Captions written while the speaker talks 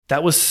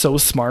that was so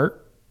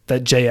smart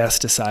that JS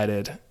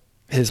decided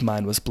his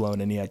mind was blown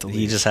and he had to leave.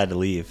 He just had to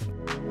leave.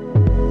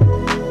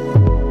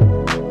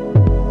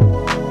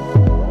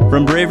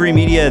 From Bravery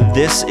Media,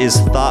 this is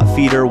Thought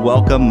Feeder.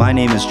 Welcome. My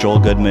name is Joel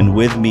Goodman.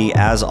 With me,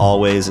 as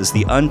always, is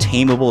the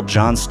untamable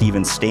John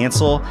Steven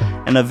Stansel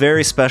and a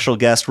very special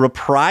guest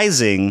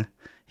reprising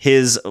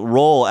his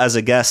role as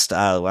a guest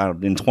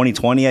in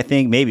 2020, I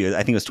think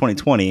it was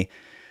 2020,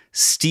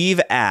 Steve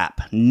App,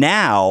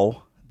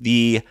 now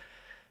the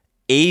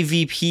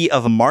AVP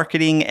of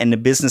Marketing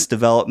and Business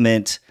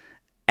Development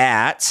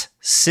at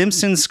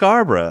Simpson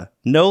Scarborough.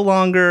 No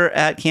longer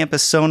at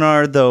Campus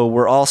Sonar, though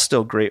we're all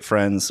still great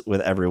friends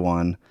with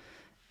everyone.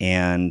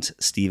 And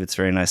Steve, it's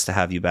very nice to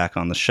have you back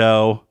on the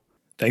show.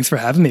 Thanks for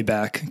having me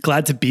back.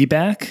 Glad to be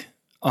back.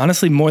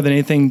 Honestly, more than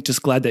anything,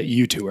 just glad that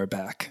you two are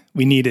back.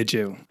 We needed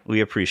you. We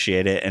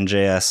appreciate it. And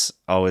JS,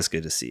 always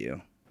good to see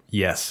you.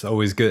 Yes,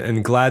 always good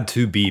and glad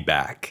to be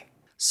back.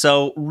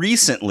 So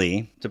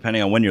recently,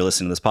 depending on when you're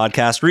listening to this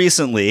podcast,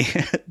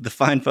 the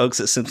fine folks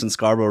at Simpson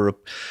Scarborough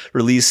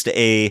released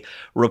a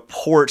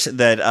report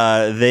that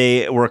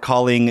they were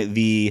calling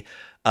the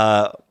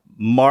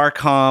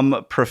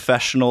Marcom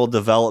Professional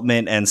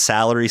Development and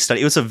Salary Study.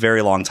 It was a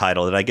very long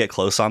title. Did I get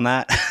close on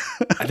that?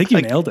 I think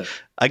you nailed it.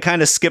 I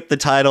kind of skipped the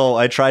title.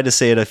 I tried to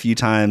say it a few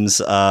times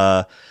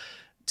to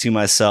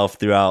myself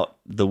throughout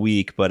the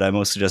week, but I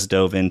mostly just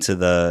dove into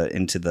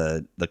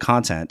the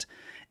content.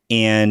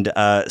 And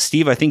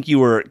Steve, I think you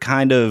were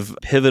kind of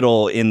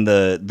pivotal in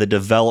the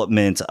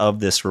development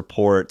of this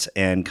report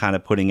and kind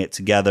of putting it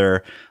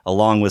together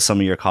along with some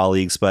of your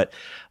colleagues. But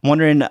I'm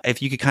wondering if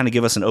you could kind of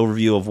give us an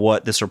overview of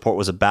what this report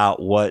was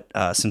about, what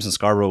Simpson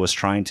Scarborough was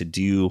trying to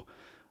do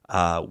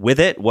with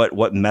it,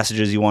 what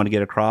messages you want to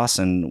get across.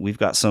 And we've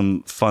got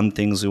some fun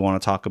things we want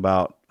to talk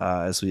about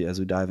as we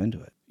dive into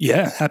it.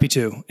 Yeah, happy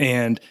to.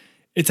 And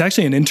it's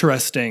actually an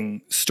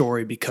interesting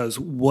story because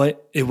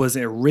what it was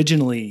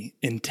originally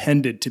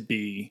intended to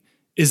be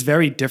is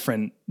very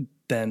different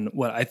than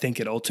what I think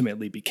it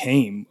ultimately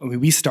became. I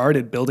mean, we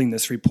started building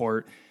this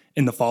report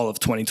in the fall of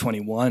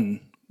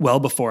 2021,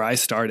 well before I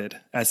started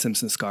at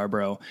Simpson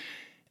Scarborough.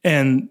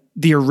 And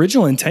the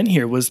original intent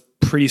here was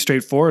pretty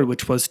straightforward,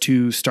 which was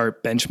to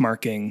start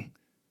benchmarking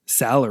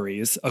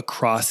salaries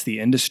across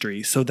the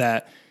industry so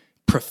that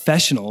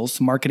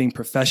marketing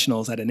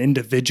professionals at an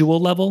individual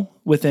level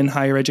within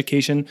higher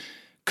education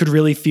could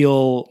really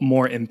feel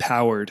more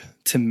empowered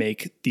to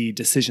make the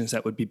decisions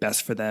that would be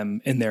best for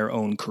them in their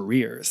own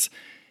careers.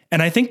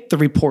 And I think the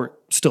report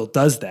still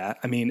does that.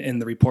 I mean, in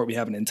the report, we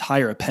have an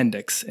entire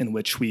appendix in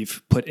which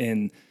we've put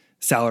in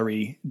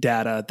salary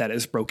data that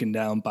is broken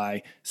down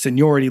by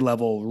seniority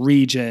level,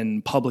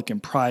 region, public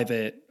and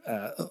private,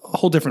 a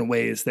whole different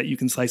ways that you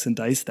can slice and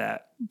dice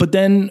that. But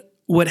then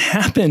what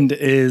happened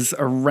is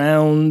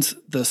around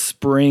the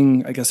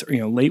spring, I guess,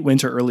 late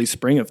winter, early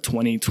spring of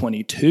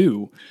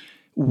 2022,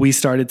 we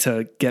started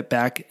to get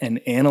back and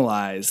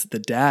analyze the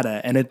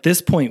data. And at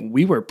this point,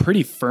 we were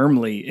pretty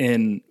firmly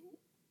in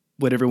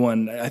what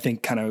everyone, I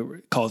think, kind of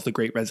calls the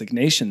Great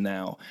Resignation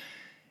now.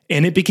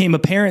 And it became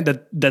apparent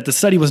that the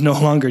study was no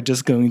longer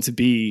just going to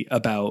be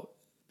about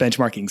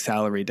benchmarking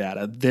salary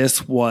data.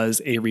 This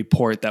was a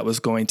report that was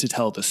going to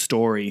tell the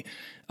story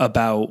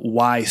about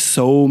why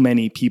so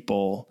many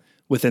people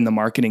within the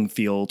marketing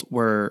field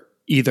were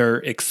either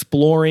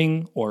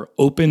exploring or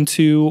open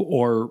to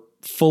or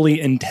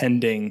fully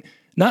intending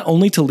not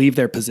only to leave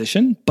their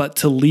position, but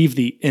to leave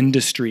the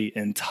industry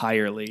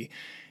entirely.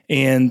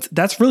 And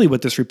that's really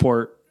what this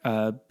report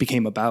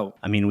became about.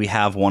 I mean, we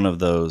have one of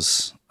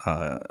those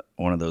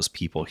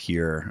people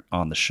here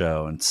on the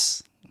show, and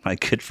it's my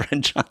good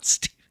friend, John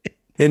Steven.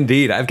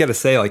 Indeed. I've got to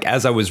say,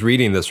 as I was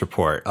reading this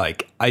report,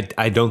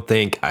 I don't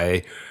think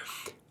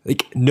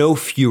no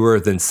fewer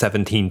than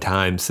 17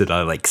 times did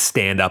I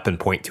stand up and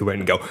point to it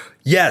and go,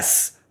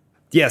 yes,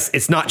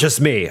 it's not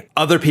just me.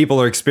 Other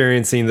people are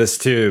experiencing this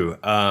too.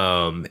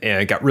 And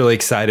I got really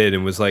excited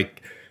and was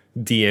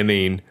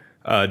DMing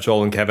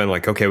Joel and Kevin,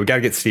 okay, we got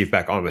to get Steve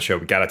back on the show.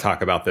 We got to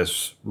talk about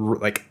this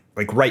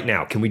right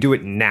now. Can we do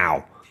it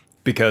now?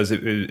 Because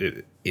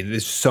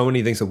there's so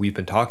many things that we've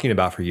been talking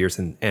about for years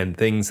and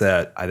things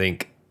that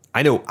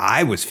I know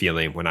I was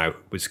feeling when I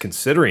was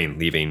considering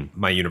leaving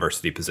my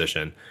university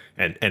position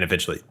and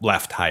eventually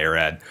left higher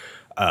ed.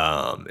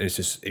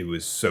 It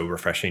was so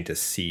refreshing to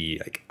see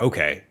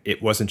okay,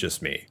 it wasn't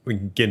just me. We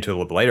can get into it a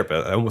little bit later,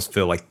 but I almost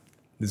feel like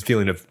this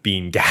feeling of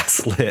being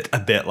gaslit a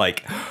bit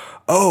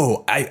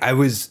I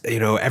was,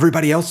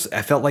 everybody else,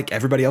 I felt like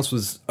everybody else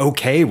was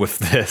okay with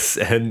this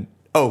and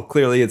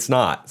clearly it's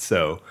not.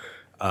 So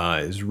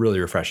it's really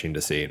refreshing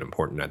to see and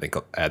important.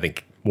 I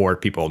think more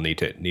people need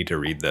to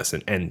read this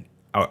and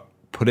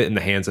put it in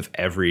the hands of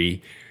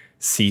every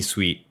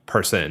C-suite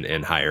person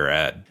in higher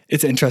ed.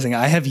 It's interesting.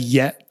 I have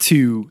yet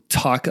to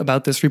talk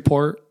about this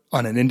report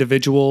on an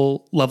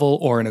individual level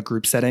or in a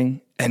group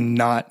setting and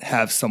not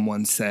have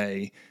someone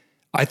say,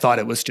 I thought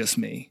it was just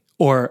me,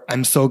 or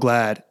I'm so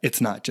glad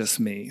it's not just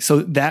me. So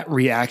that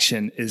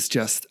reaction is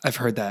just, I've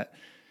heard that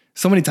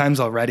so many times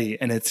already.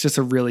 And it's just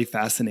a really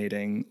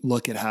fascinating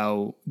look at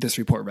how this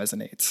report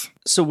resonates.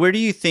 So where do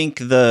you think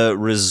the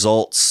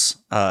results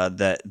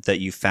that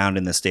you found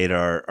in this data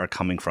are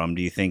coming from?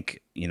 Do you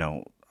think,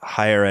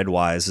 higher ed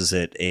wise, is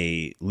it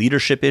a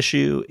leadership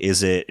issue?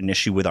 Is it an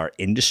issue with our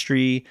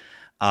industry?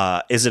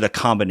 Is it a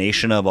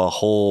combination of a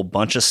whole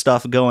bunch of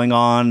stuff going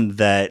on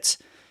that,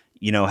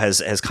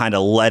 has kind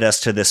of led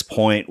us to this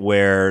point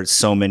where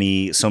so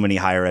many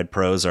higher ed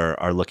pros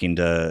are looking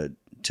to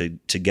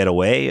get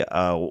away?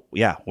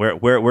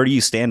 Where do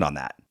you stand on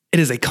that? It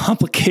is a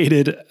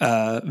complicated,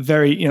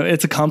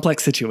 it's a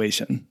complex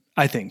situation,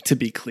 I think, to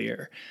be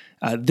clear.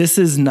 This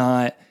is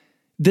not,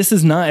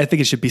 I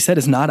think it should be said,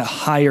 is not a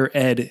higher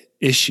ed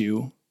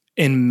issue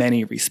in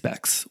many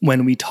respects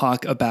when we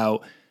talk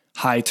about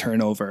high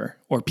turnover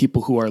or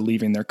people who are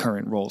leaving their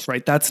current roles,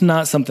 right? That's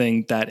not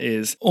something that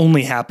is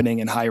only happening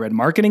in higher ed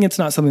marketing. It's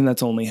not something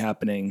that's only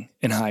happening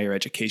in higher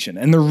education.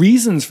 And the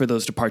reasons for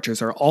those departures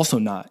are also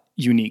not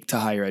unique to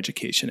higher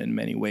education in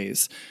many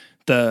ways.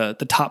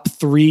 The top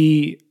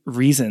 3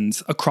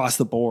 reasons across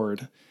the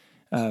board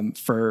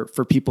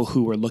for people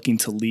who were looking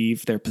to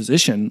leave their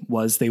position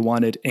was they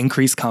wanted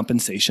increased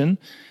compensation.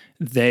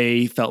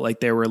 They felt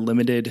like there were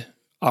limited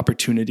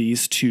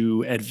opportunities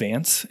to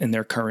advance in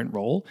their current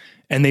role,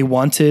 and they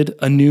wanted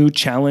a new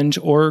challenge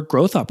or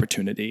growth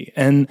opportunity.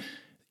 And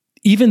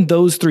even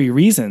those 3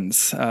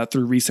 reasons,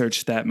 through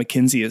research that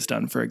McKinsey has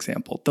done, for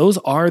example, those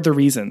are the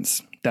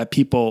reasons that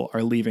people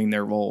are leaving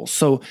their roles.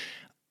 So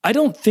I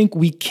don't think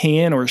we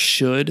can or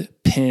should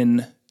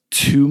pin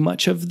too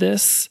much of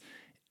this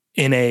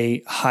in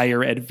a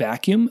higher ed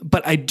vacuum,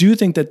 but I do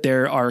think that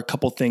there are a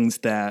couple things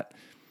that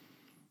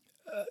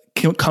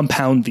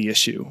compound the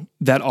issue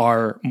that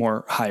are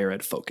more higher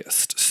ed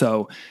focused.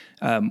 So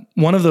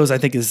one of those I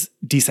think is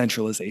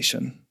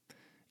decentralization.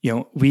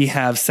 We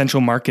have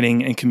central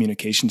marketing and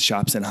communications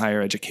shops in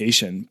higher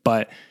education,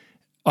 but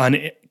on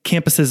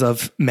campuses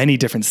of many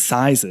different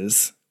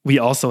sizes, we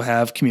also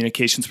have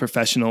communications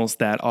professionals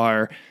that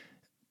are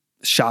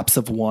shops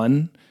of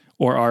one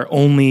or are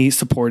only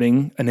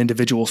supporting an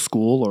individual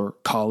school or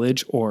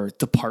college or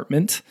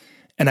department.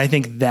 And I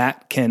think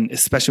that can,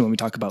 especially when we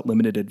talk about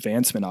limited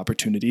advancement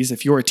opportunities,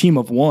 if you're a team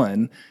of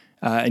one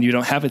and you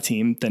don't have a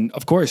team, then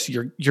of course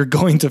you're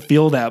going to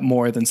feel that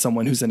more than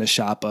someone who's in a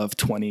shop of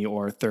 20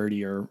 or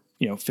 30 or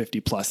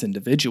 50 plus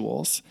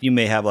individuals. You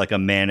may have like a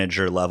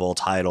manager level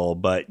title,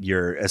 but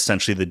you're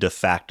essentially the de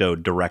facto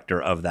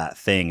director of that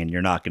thing, and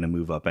you're not going to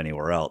move up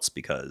anywhere else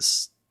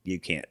because you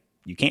can't.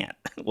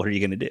 What are you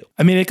going to do?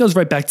 I mean, it goes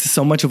right back to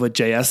so much of what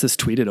JS has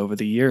tweeted over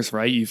the years,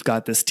 right? You've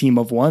got this team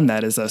of one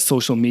that is a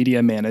social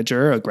media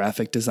manager, a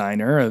graphic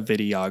designer, a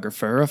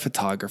videographer, a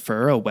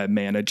photographer, a web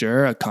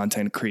manager, a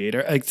content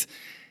creator.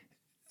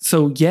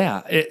 So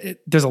yeah,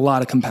 there's a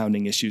lot of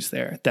compounding issues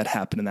there that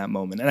happen in that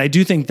moment. And I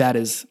do think that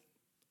is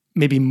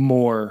maybe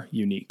more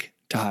unique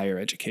to higher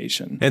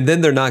education. And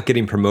then they're not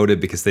getting promoted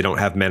because they don't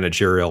have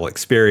managerial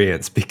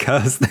experience,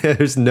 because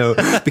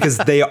because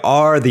they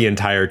are the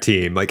entire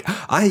team. Like,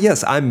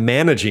 I'm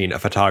managing a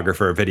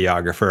photographer, a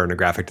videographer, and a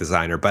graphic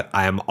designer, but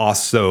I am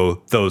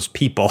also those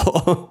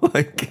people.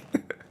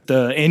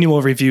 The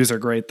annual reviews are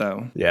great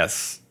though.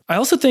 Yes. I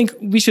also think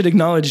we should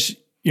acknowledge,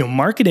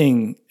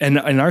 marketing and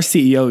our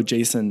CEO,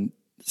 Jason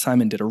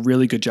Simon, did a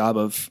really good job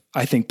of,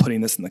 I think,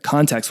 putting this in the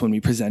context when we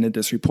presented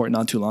this report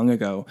not too long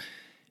ago.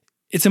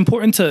 It's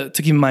important to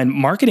keep in mind,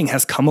 marketing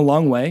has come a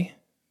long way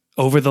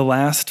over the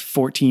last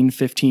 14,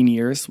 15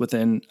 years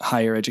within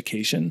higher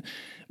education.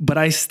 But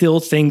I still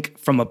think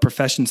from a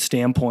profession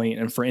standpoint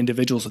and for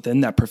individuals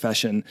within that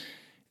profession,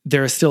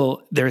 there is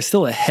still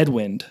a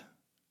headwind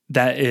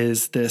that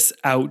is this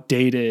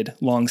outdated,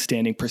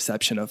 longstanding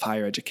perception of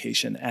higher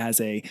education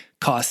as a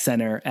cost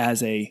center,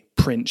 as a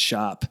print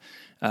shop,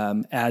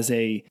 as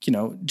a,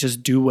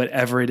 just do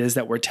whatever it is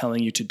that we're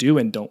telling you to do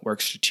and don't work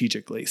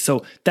strategically.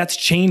 So that's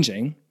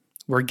changing.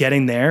 We're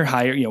getting there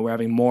higher. We're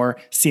having more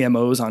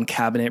CMOs on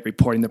cabinet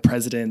reporting to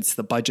presidents.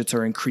 The budgets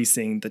are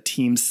increasing. The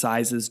team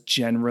sizes,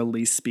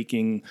 generally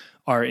speaking,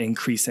 are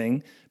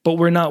increasing, but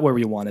we're not where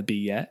we want to be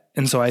yet.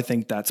 And so I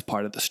think that's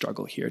part of the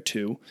struggle here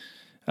too.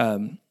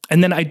 And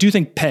then I do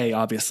think pay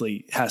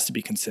obviously has to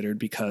be considered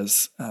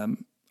because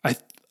I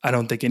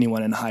don't think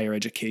anyone in higher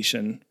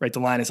education, right?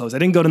 The line is always, I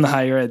didn't go to the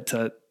higher ed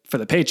for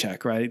the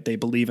paycheck, right? They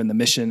believe in the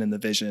mission and the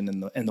vision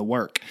and the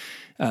work.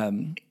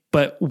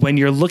 But when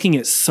you're looking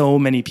at so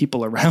many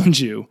people around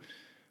you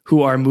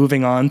who are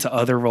moving on to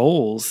other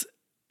roles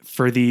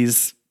for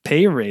these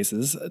pay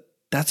raises,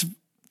 that's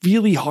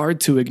really hard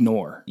to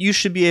ignore. You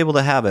should be able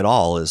to have it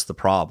all is the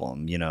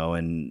problem,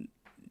 and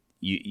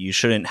you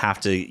shouldn't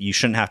have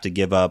to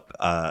give up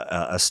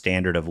a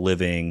standard of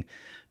living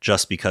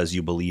just because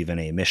you believe in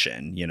a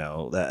mission.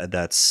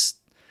 That's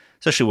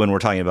especially when we're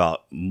talking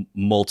about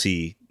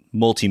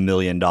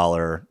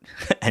multi-million-dollar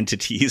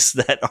entities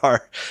that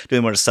are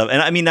doing more stuff.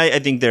 And I mean, I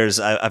think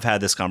I've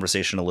had this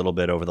conversation a little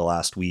bit over the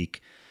last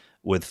week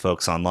with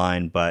folks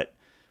online, but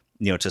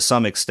to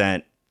some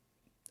extent,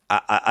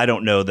 I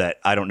don't know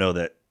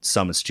that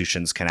some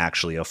institutions can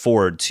actually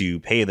afford to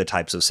pay the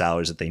types of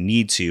salaries that they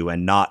need to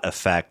and not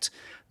affect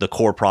the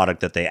core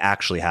product that they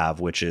actually have,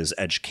 which is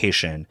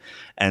education.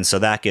 And so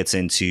that gets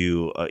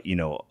into,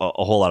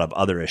 a whole lot of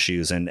other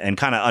issues and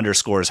kind of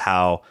underscores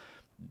how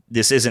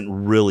this isn't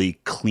really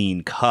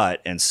clean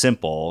cut and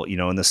simple.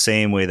 In the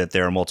same way that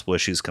there are multiple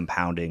issues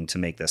compounding to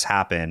make this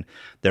happen,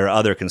 there are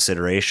other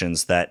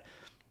considerations that,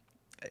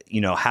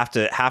 have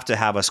to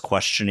have us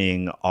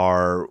questioning,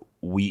 are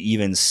we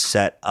even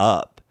set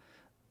up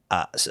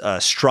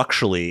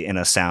structurally in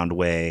a sound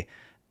way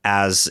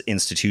as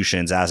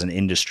institutions, as an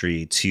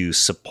industry, to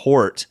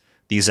support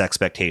these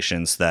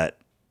expectations that,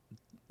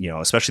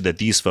 especially that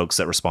these folks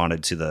that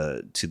responded to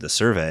the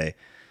survey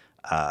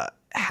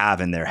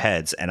have in their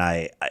heads. And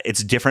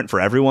it's different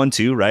for everyone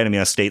too, right? I mean,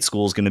 a state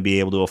school is going to be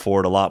able to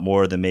afford a lot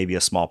more than maybe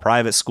a small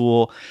private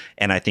school.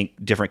 And I think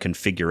different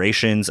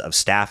configurations of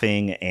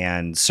staffing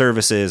and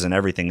services and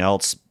everything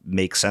else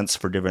make sense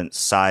for different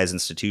size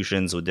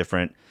institutions with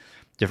different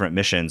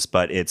missions.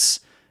 But it's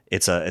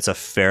a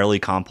fairly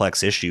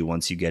complex issue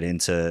once you get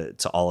into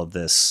all of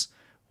this,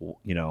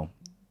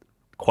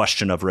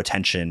 question of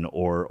retention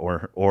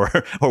or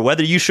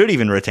whether you should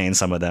even retain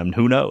some of them.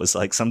 Who knows?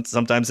 Like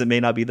sometimes it may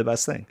not be the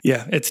best thing.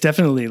 Yeah, it's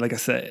definitely, like I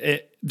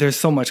said, there's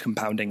so much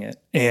compounding it.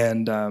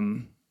 And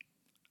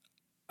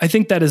I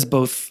think that is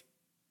both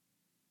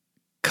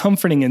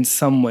comforting in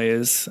some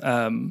ways,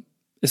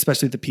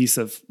 especially the piece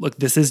of, look,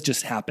 this is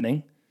just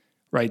happening,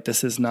 right?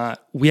 This is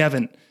not, we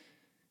haven't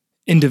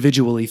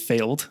individually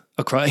failed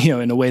across,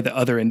 in a way that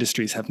other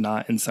industries have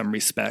not in some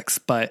respects,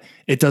 but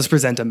it does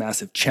present a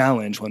massive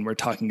challenge when we're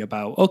talking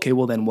about, okay,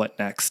 well then what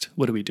next?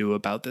 What do we do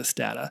about this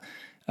data?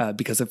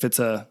 Because if it's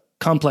a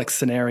complex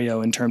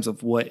scenario in terms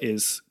of what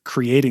is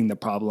creating the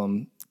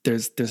problem,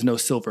 there's no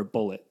silver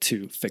bullet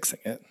to fixing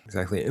it.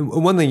 Exactly. And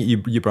one thing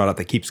you brought up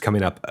that keeps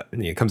coming up,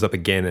 it comes up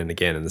again and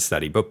again in the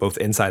study, but both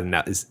inside and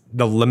out, is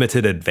the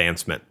limited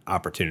advancement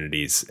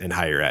opportunities in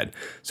higher ed.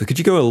 So could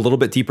you go a little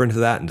bit deeper into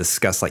that and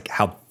discuss like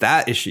how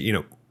that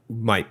issue,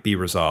 might be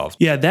resolved?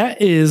 Yeah,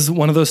 that is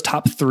one of those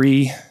top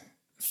 3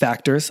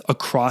 factors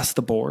across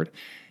the board.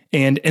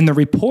 And in the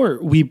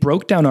report, we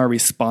broke down our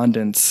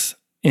respondents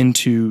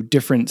into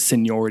different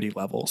seniority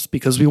levels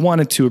because we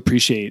wanted to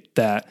appreciate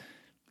that.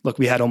 Look,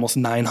 we had almost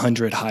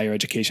 900 higher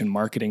education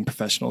marketing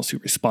professionals who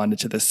responded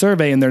to this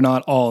survey, and they're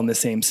not all in the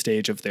same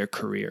stage of their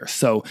career.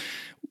 So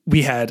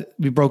we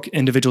broke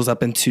individuals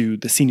up into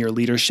the senior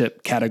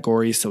leadership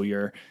category. So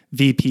your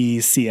VPs,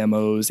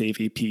 CMOs,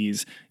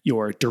 AVPs,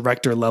 your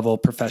director level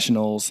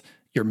professionals,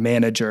 your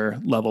manager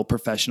level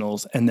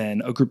professionals, and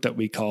then a group that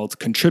we called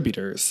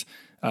contributors,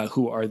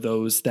 who are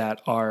those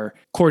that are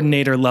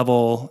coordinator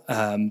level.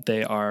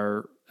 They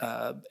are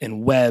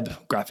in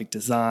web, graphic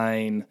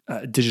design,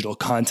 digital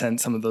content,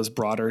 some of those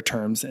broader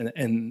terms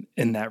in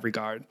that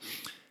regard.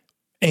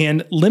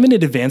 And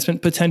limited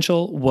advancement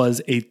potential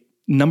was a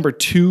number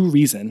 2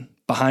 reason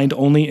behind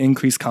only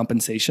increased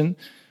compensation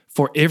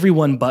for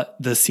everyone but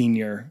the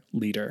senior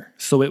leader.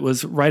 So it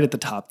was right at the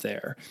top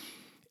there.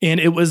 And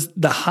it was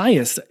the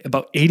highest.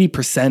 About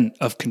 80%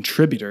 of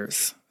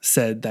contributors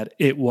said that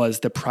it was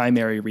the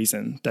primary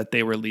reason that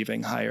they were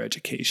leaving higher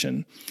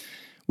education,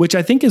 which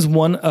I think is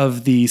one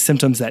of the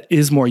symptoms that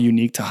is more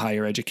unique to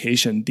higher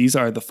education. These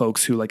are the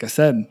folks who, like I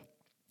said,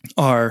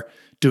 are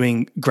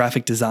doing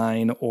graphic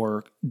design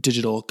or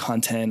digital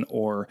content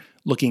or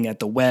looking at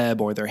the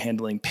web, or they're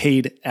handling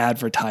paid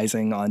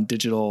advertising on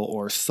digital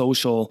or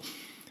social.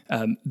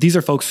 These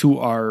are folks who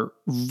are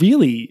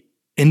really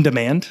in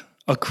demand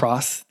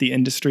across the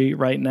industry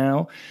right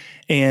now.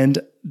 And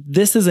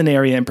this is an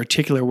area in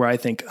particular where I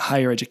think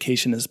higher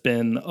education has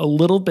been a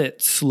little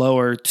bit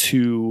slower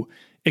to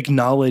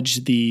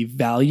acknowledge the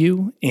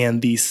value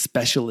and the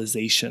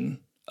specialization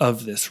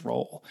of this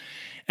role.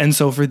 And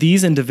so for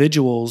these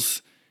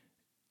individuals,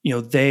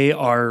 they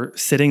are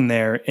sitting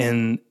there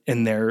in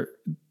their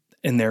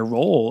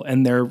role,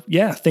 and they're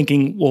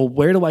thinking, well,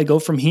 where do I go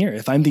from here?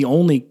 If I'm the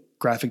only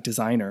graphic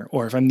designer,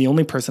 or if I'm the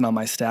only person on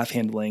my staff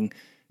handling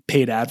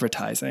paid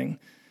advertising,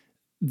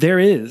 there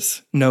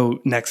is no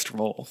next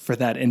role for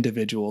that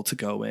individual to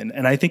go in.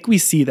 And I think we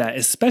see that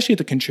especially at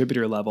the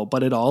contributor level,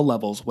 but at all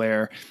levels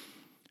where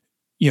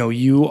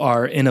you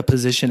are in a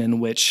position in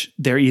which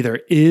there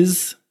either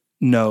is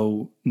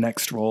no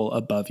next role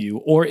above you,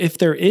 or if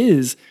there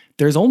is,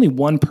 there's only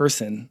one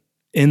person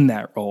in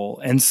that role.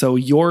 And so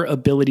your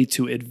ability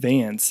to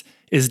advance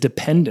is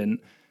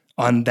dependent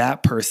on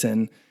that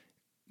person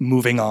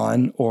moving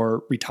on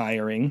or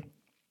retiring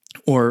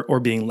or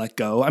being let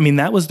go. I mean,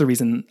 that was the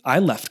reason I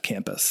left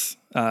campus,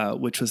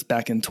 which was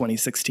back in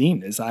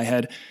 2016, is I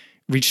had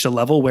reached a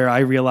level where I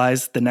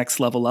realized the next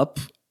level up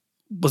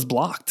was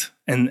blocked,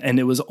 and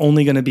it was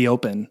only going to be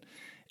open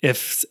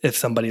if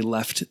somebody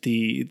left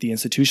the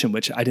institution,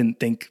 which I didn't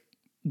think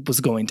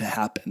was going to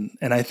happen.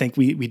 And I think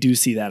we do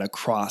see that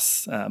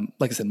across,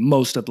 like I said,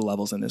 most of the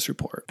levels in this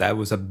report. That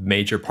was a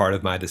major part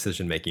of my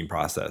decision-making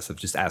process, of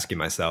just asking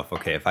myself,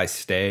 okay, if I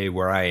stay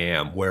where I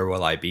am, where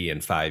will I be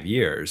in 5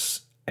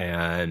 years?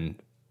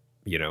 And,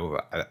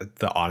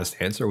 the honest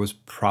answer was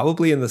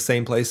probably in the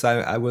same place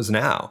I was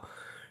now.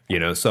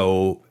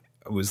 So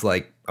it was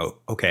like, oh,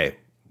 okay,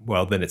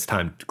 well then it's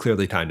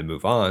clearly time to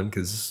move on,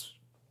 because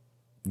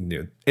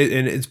and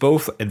it's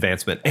both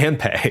advancement and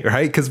pay,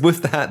 right? Because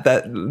with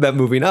that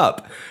moving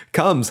up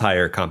comes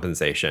higher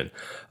compensation.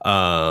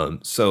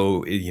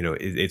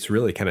 It's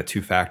really kind of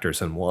two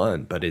factors in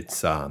one. But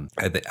it's I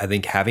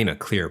think having a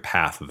clear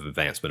path of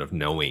advancement, of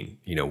knowing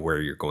where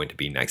you're going to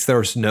be next.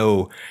 There's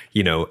no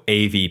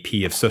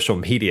AVP of social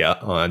media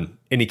on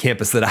any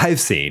campus that I've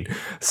seen,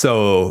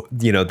 so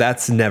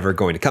that's never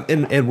going to come.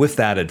 And with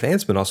that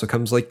advancement also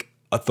comes like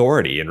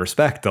authority and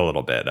respect a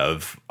little bit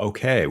of,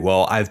 okay,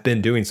 well, I've been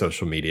doing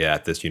social media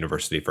at this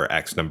university for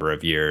X number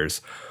of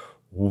years.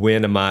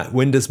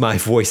 When does my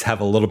voice have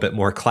a little bit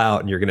more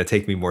clout and you're going to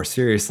take me more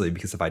seriously?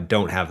 Because if I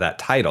don't have that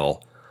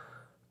title,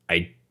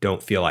 I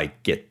don't feel I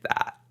get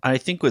that. I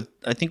think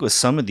with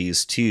some of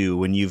these too,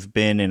 when you've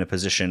been in a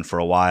position for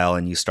a while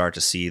and you start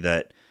to see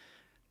that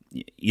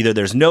either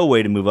there's no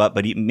way to move up,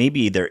 but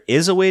maybe there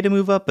is a way to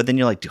move up, but then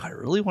you're like, do I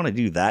really want to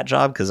do that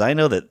job? Because I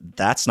know that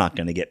that's not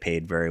going to get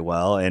paid very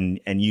well. And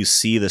you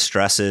see the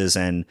stresses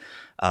and,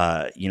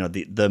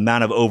 the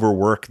amount of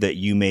overwork that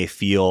you may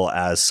feel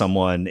as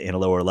someone in a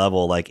lower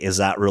level. Like, is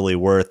that really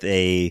worth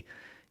a,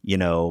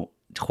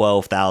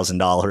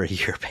 $12,000 a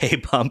year pay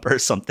bump or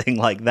something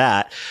like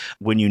that,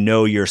 when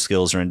your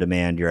skills are in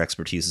demand, your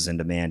expertise is in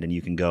demand, and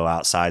you can go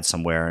outside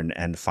somewhere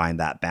and find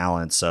that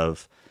balance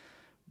of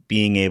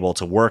being able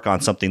to work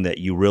on something that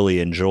you really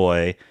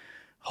enjoy,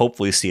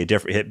 hopefully see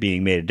it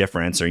being made a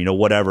difference, or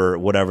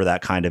whatever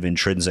that kind of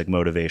intrinsic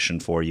motivation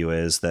for you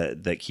is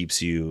that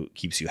keeps you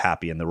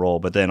happy in the role.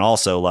 But then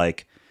also,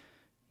 like,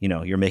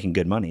 you're making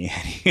good money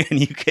and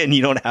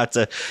you don't have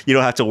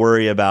to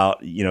worry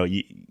about,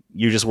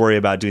 you just worry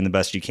about doing the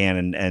best you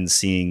can and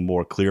seeing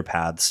more clear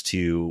paths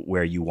to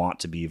where you want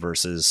to be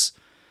versus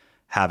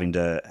having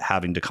to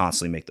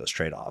constantly make those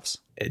trade-offs.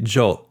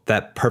 Joel,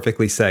 that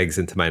perfectly segs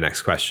into my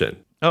next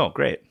question. Oh,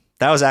 great.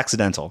 That was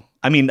accidental.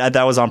 I mean,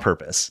 that was on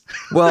purpose.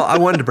 Well, I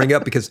wanted to bring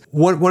up because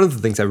one of the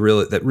things that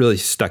really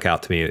stuck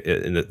out to me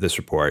in this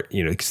report,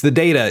 because the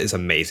data is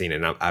amazing,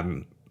 and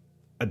I'm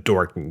a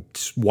dork and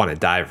just want to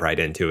dive right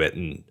into it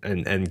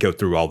and go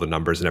through all the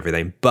numbers and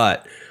everything.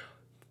 But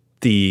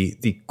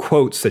the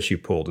quotes that you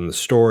pulled and the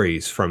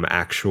stories from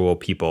actual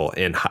people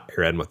in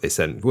higher ed and what they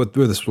said, what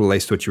this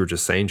relates to what you were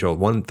just saying, Joel.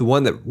 The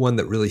one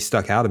that really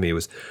stuck out to me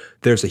was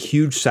there's a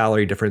huge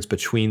salary difference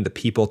between the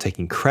people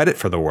taking credit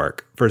for the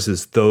work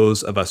versus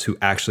those of us who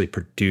actually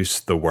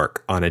produce the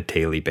work on a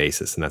daily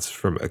basis. And that's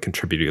from a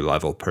contributor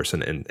level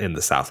person in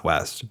the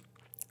Southwest.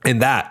 And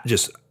that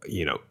just,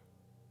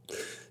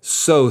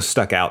 so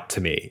stuck out to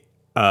me.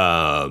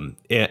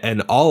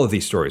 And all of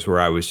these stories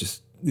where I was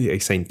just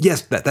saying,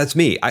 yes, that's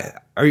me.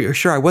 Are you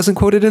sure I wasn't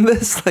quoted in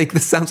this? Like,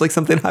 this sounds like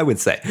something I would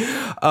say.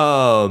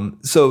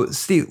 So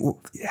Steve,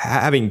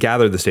 having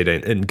gathered this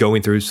data and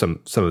going through some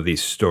of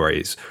these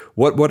stories,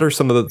 what are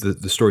some of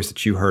the stories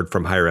that you heard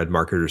from higher ed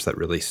marketers that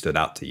really stood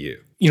out to you?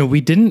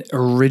 We didn't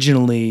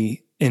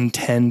originally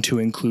intend to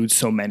include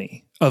so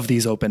many of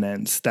these open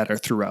ends that are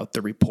throughout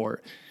the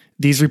report.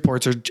 These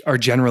reports are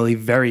generally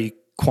very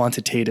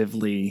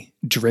quantitatively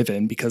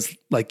driven because,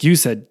 like you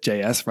said,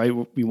 JS, right?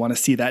 We want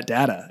to see that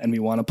data and we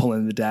want to pull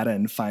in the data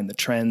and find the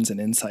trends and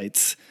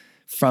insights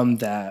from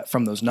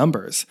those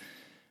numbers.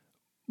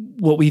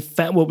 What we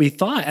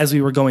thought as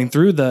we were going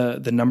through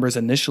the numbers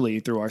initially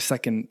through our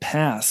second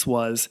pass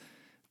was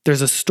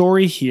there's a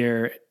story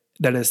here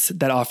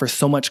that offers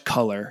so much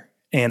color,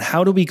 and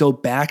how do we go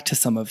back to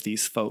some of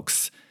these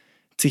folks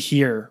to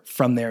hear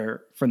from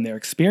their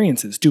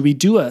experiences? Do we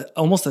do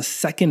almost a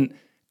second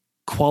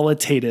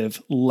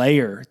qualitative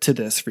layer to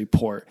this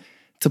report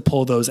to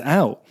pull those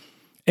out?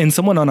 And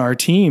someone on our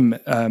team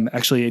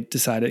actually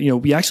decided,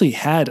 we actually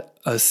had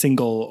a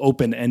single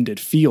open-ended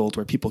field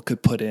where people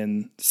could put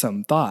in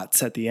some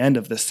thoughts at the end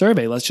of the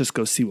survey. Let's just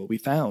go see what we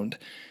found.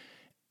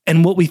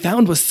 And what we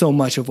found was so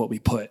much of what we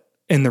put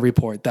in the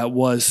report that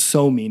was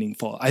so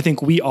meaningful. I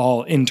think we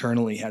all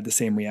internally had the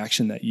same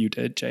reaction that you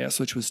did, JS,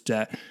 which was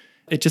that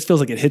it just feels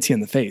like it hits you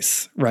in the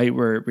face, right?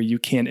 Where you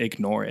can't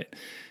ignore it.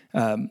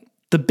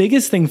 The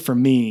biggest thing for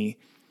me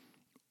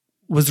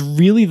was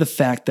really the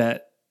fact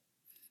that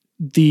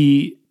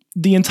the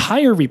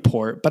entire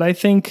report, but I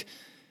think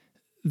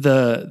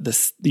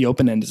the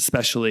open end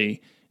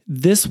especially,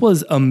 this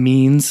was a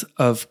means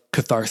of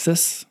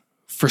catharsis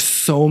for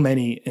so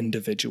many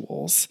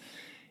individuals.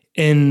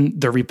 In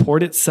the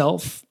report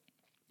itself,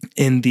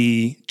 in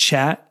the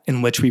chat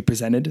in which we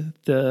presented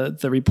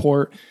the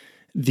report,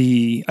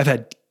 I've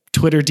had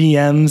Twitter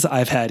DMs,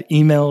 I've had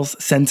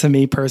emails sent to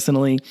me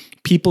personally,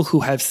 people who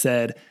have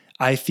said,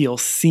 I feel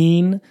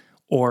seen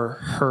or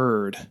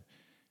heard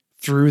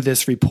through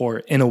this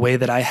report in a way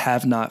that I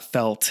have not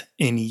felt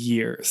in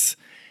years.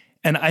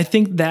 And I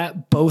think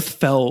that both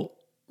felt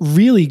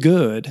really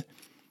good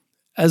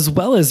as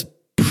well as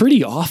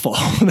pretty awful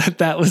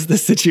that was the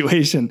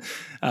situation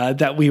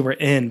that we were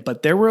in.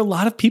 But there were a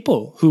lot of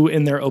people who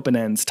in their open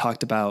ends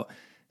talked about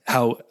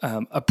how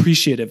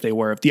appreciative they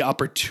were of the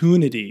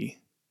opportunity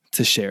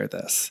to share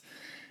this.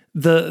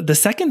 The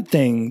second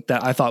thing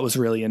that I thought was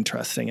really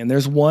interesting, and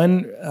there's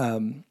one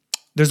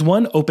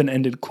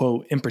open-ended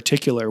quote in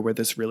particular where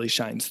this really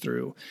shines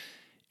through,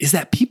 is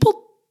that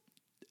people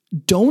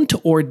don't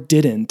or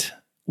didn't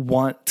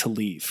want to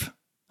leave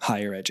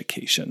higher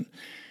education.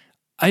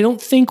 I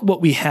don't think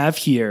what we have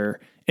here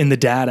in the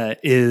data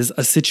is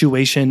a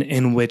situation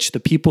in which the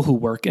people who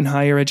work in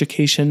higher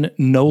education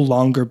no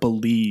longer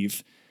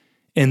believe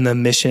in the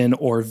mission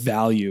or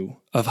value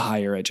of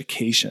higher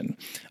education.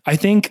 I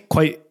think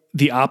quite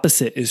the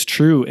opposite is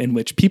true, in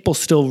which people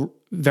still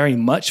very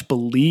much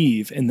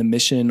believe in the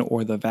mission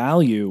or the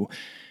value.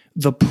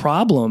 The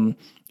problem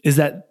is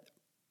that,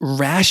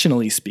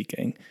 rationally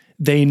speaking,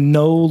 they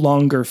no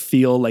longer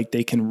feel like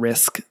they can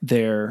risk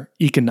their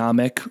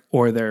economic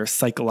or their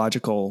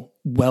psychological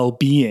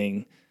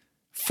well-being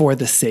for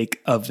the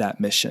sake of that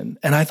mission.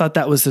 And I thought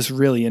that was this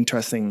really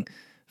interesting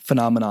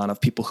phenomenon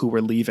of people who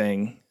were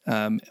leaving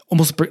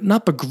almost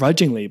not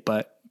begrudgingly,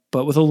 but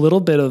with a little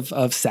bit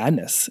of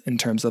sadness in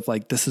terms of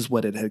like, this is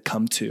what it had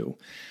come to.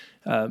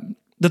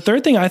 The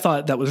third thing I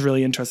thought that was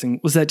really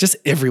interesting was that just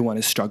everyone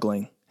is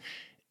struggling.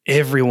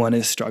 Everyone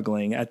is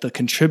struggling at the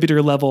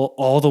contributor level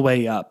all the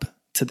way up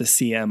to the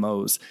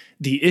CMOs.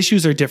 The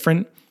issues are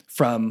different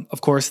from,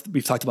 of course,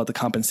 we've talked about the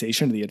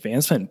compensation, the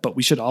advancement, but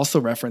we should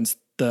also reference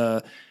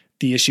the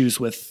issues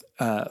with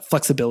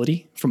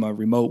flexibility from a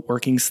remote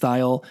working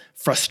style,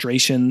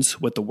 frustrations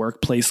with the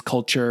workplace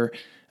culture,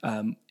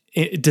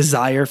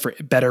 desire for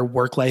better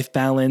work-life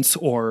balance,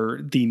 or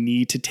the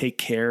need to take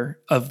care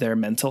of their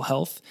mental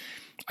health.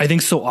 I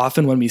think so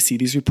often when we see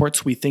these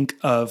reports, we think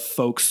of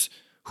folks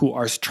who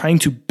are trying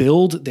to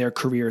build their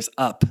careers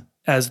up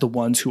as the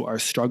ones who are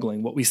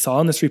struggling. What we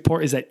saw in this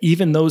report is that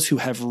even those who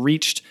have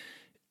reached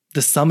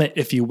the summit,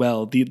 if you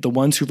will, the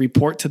ones who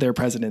report to their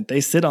president,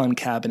 they sit on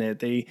cabinet,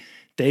 they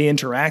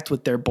interact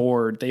with their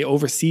board, they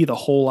oversee the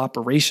whole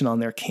operation on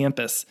their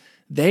campus,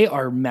 they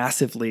are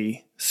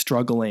massively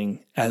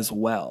struggling as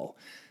well.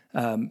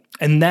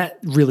 And that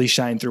really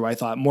shined through, I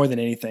thought, more than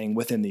anything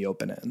within the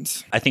open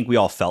ends. I think we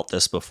all felt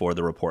this before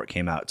the report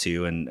came out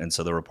too. And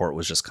so the report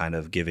was just kind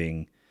of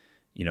giving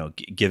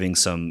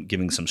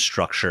some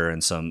structure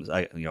and some,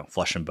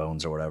 flesh and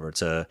bones or whatever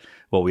to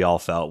what we all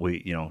felt.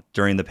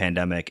 During the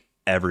pandemic,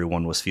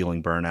 everyone was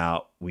feeling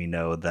burnout. We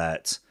know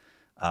that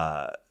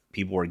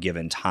people were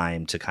given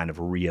time to kind of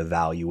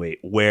reevaluate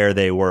where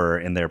they were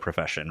in their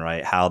profession,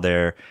 right? How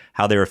they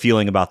were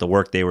feeling about the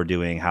work they were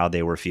doing, how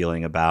they were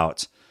feeling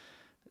about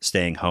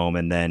staying home.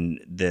 And then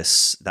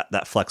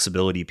that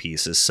flexibility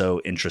piece is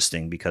so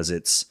interesting because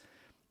it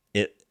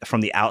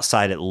from the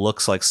outside, it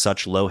looks like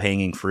such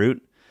low-hanging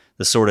fruit.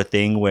 The sort of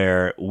thing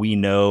where we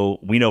know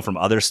from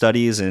other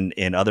studies and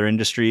in other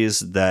industries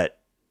that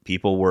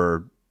people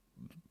were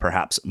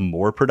perhaps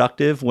more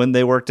productive when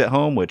they worked at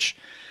home, which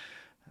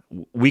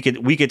we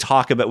could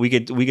talk about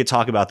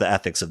the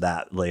ethics of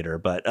that later.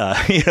 But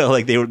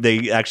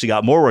they actually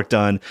got more work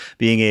done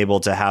being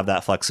able to have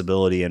that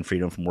flexibility and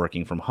freedom from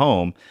working from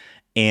home.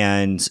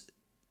 And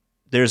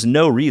there's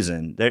no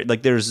reason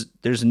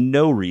there's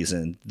no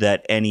reason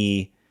that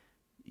any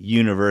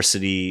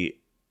university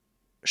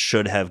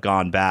should have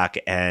gone back,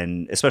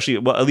 and especially,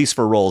 well, at least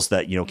for roles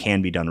that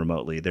can be done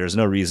remotely, there's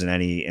no reason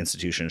any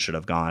institution should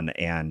have gone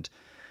and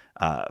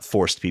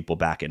forced people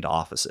back into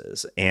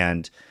offices.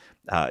 And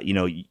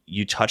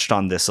you touched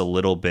on this a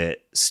little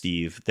bit,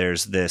 Steve.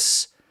 There's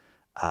this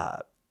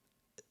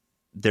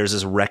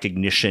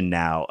recognition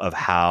now of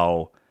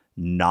how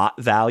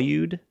not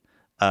valued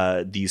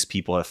these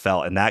people have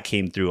felt, and that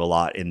came through a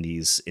lot in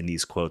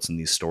these quotes and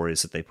these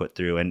stories that they put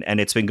through. And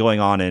it's been going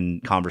on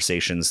in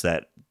conversations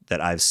that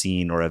I've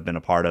seen or have been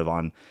a part of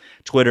on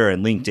Twitter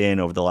and LinkedIn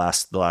over the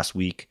last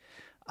week.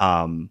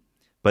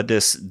 But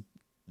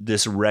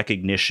this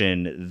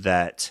recognition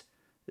that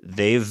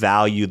they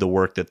value the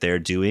work that they're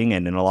doing,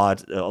 and in a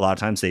lot of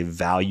times they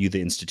value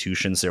the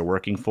institutions they're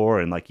working for,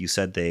 and like you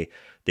said, they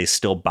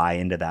still buy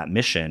into that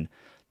mission,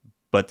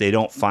 but they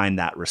don't find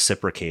that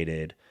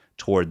reciprocated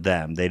toward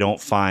them. They don't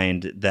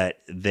find that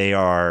they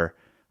are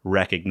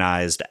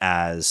recognized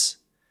as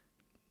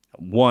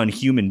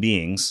human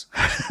beings.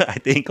 I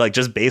think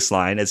just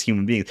baseline as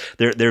human beings,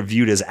 they're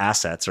viewed as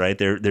assets, right?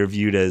 They're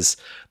viewed as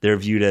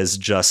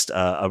just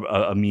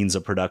a means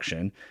of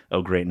production.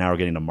 Oh, great! Now we're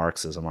getting to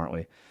Marxism, aren't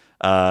we?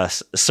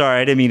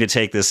 Sorry, I didn't mean to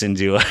take this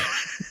into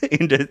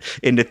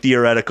into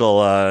theoretical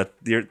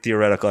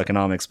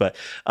economics, but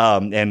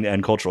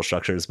and cultural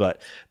structures.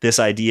 But this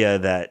idea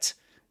that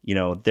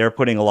they're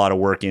putting a lot of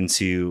work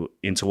into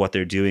what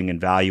they're doing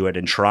and value it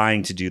and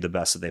trying to do the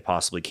best that they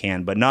possibly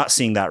can, but not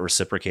seeing that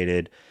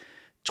reciprocated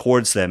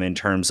towards them in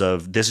terms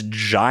of this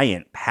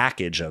giant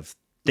package of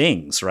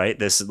things, right?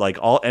 This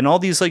all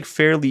these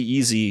fairly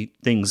easy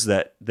things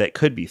that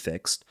could be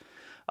fixed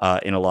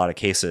in a lot of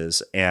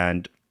cases.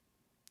 And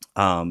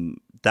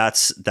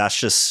that's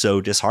just so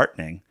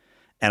disheartening.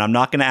 And I'm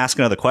not going to ask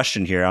another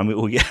question here.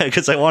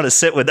 Because I want to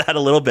sit with that a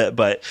little bit,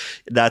 but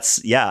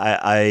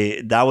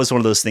that was one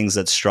of those things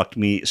that struck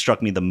me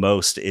the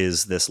most,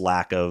 is this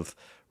lack of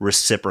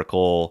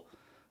reciprocal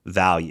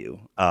value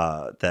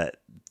that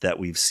that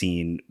we've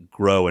seen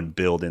grow and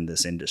build in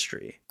this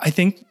industry. I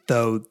think,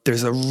 though,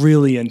 there's a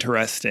really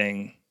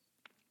interesting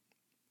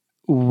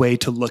way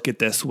to look at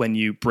this when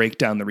you break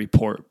down the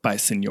report by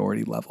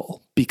seniority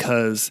level,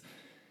 because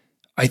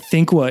I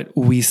think what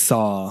we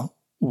saw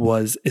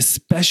was,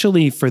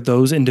 especially for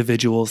those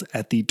individuals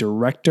at the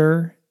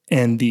director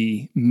and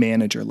the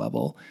manager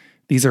level,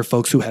 these are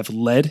folks who have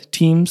led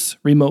teams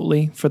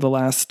remotely for the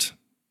last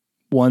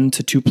 1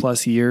 to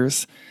 2+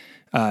 years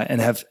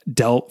and have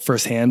dealt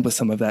firsthand with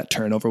some of that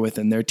turnover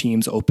within their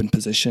teams, open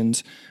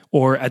positions.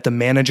 Or at the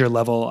manager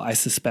level, I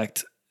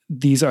suspect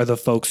these are the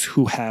folks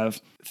who have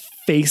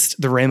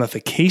faced the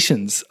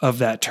ramifications of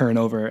that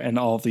turnover and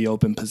all of the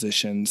open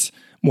positions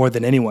more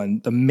than anyone.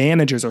 The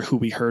managers are who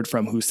we heard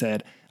from who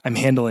said, I'm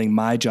handling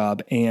my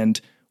job and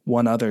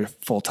one other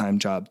full-time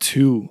job,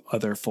 2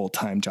 other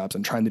full-time jobs.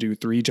 I'm trying to do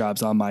 3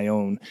 jobs on my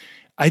own.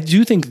 I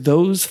do think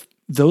those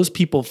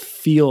people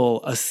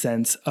feel a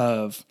sense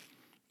of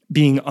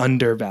being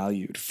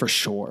undervalued for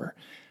sure.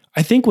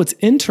 I think what's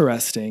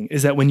interesting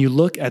is that when you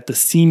look at the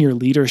senior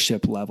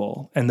leadership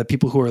level and the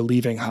people who are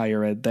leaving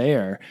higher ed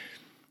there,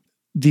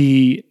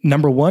 the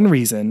number 1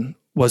 reason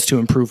was to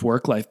improve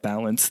work-life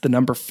balance. The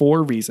number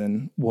 4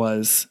 reason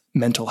was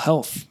mental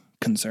health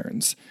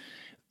concerns.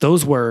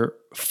 Those were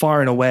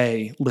far and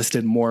away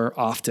listed more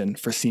often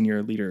for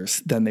senior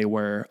leaders than they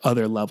were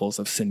other levels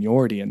of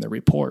seniority in the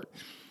report.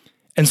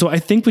 And so I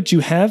think what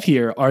you have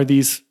here are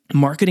these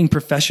marketing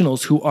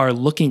professionals who are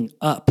looking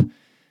up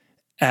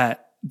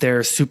at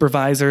their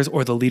supervisors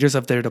or the leaders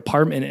of their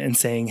department and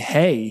saying,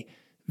 hey,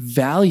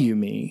 value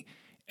me.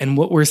 And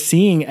what we're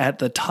seeing at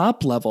the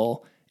top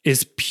level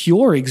is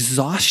pure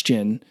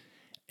exhaustion.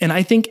 And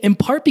I think in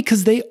part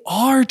because they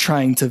are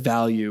trying to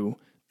value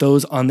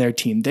those on their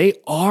team. They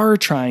are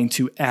trying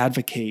to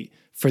advocate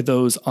for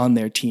those on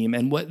their team.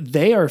 And what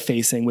they are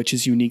facing, which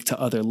is unique to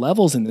other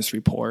levels in this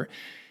report,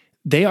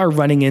 they are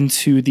running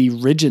into the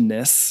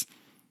rigidness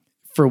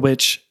for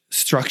which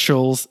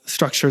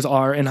structures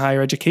are in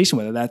higher education,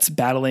 whether that's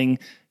battling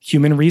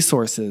human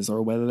resources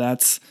or whether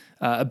that's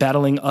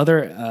battling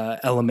other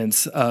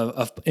elements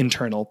of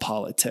internal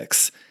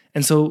politics.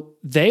 And so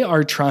they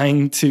are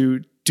trying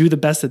to do the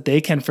best that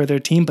they can for their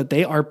team, but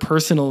they are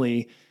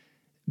personally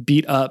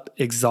beat up,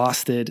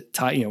 exhausted,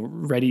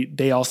 ready.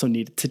 They also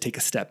need to take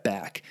a step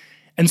back.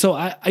 And so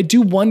I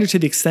do wonder, to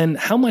the extent,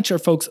 how much are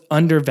folks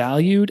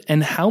undervalued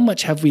and how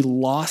much have we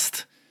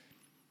lost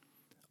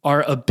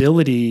our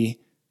ability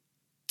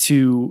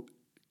to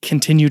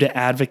continue to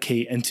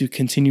advocate and to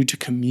continue to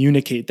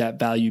communicate that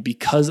value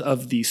because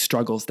of these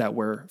struggles that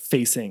we're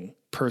facing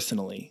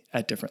personally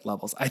at different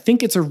levels. I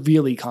think it's a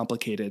really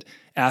complicated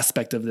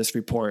aspect of this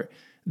report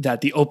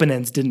that the open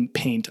ends didn't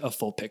paint a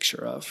full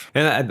picture of.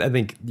 And I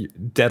think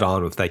dead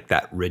on with like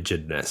that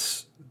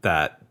rigidness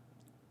that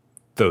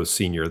those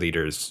senior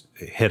leaders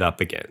hit up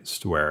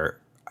against, where,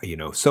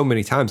 so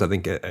many times I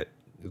think a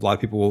lot of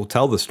people will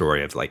tell the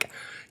story of like,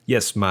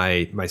 yes,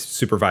 my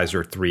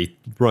supervisor 3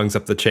 rungs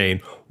up the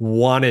chain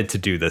wanted to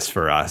do this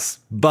for us,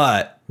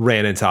 but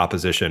ran into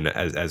opposition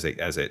as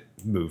it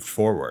moved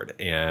forward.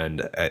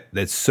 And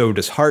it's so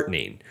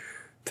disheartening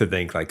to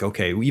think like,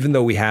 okay, even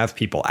though we have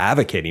people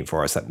advocating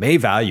for us that may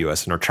value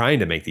us and are trying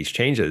to make these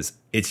changes,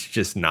 it's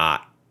just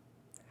not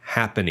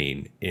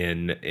happening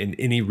in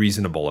any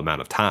reasonable amount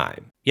of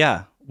time.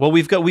 Yeah. Well,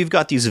 we've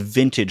got these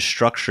vintage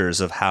structures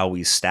of how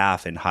we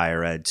staff in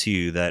higher ed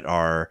too that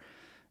are,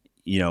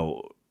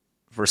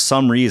 for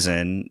some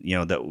reason,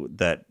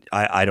 that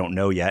I don't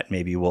know yet.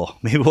 Maybe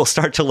we'll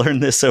start to learn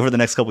this over the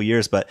next couple of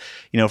years, but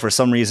for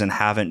some reason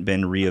haven't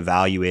been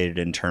reevaluated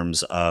in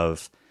terms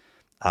of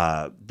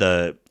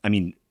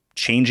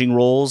changing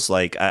roles.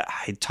 Like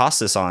I tossed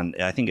this on,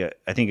 I think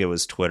it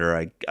was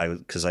Twitter.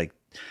 Because I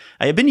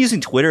have been using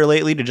Twitter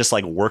lately to just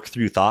like work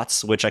through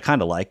thoughts, which I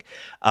kind of like.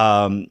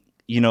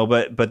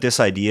 But this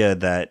idea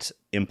that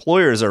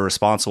employers are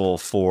responsible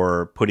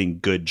for putting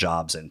good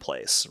jobs in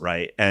place,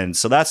 right? And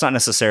so that's not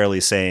necessarily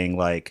saying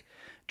like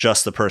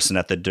just the person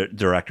at the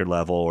director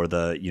level or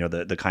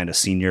the kind of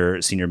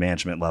senior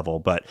management level,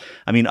 but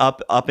I mean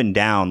up and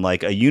down.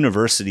 Like a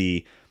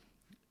university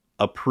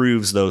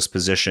approves those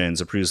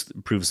positions,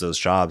 approves those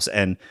jobs,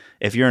 and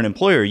if you're an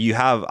employer,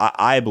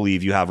 I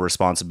believe you have a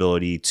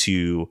responsibility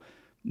to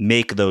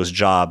make those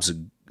jobs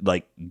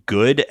like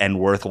good and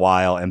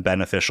worthwhile and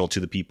beneficial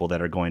to the people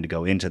that are going to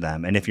go into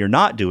them. And if you're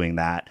not doing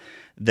that,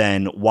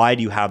 then why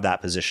do you have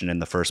that position in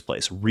the first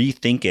place?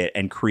 Rethink it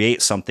and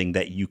create something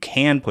that you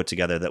can put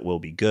together that will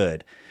be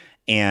good.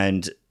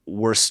 And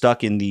we're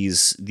stuck in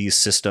these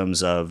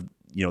systems of,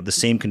 the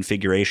same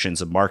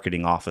configurations of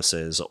marketing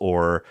offices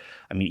or,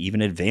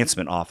 even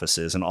advancement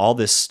offices and all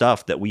this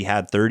stuff that we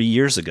had 30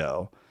 years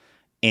ago.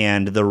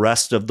 And the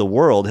rest of the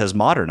world has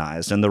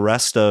modernized, and the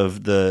rest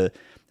of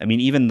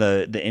even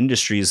the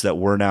industries that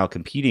we're now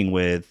competing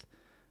with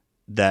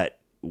that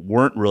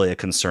weren't really a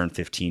concern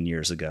 15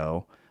 years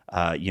ago,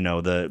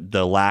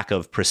 the lack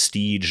of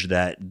prestige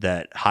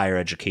that higher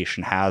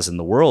education has in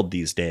the world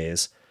these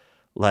days,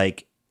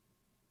 like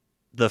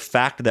the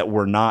fact that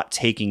we're not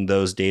taking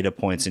those data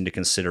points into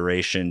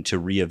consideration to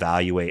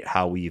reevaluate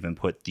how we even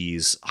put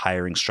these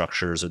hiring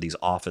structures or these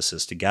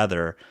offices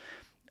together,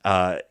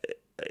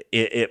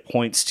 it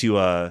points to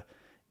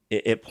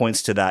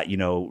that,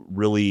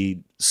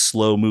 really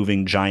slow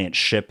moving giant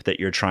ship that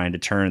you're trying to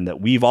turn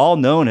that we've all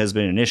known has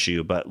been an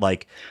issue. But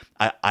like,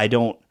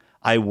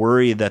 I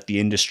worry that the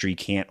industry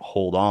can't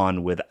hold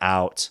on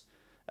without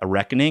a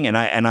reckoning. And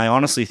I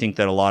honestly think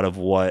that a lot of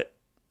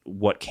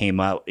what came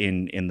out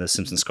in the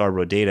Simpson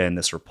Scarborough data in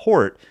this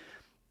report,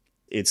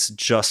 it's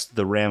just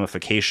the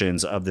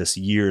ramifications of this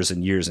years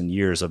and years and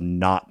years of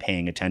not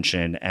paying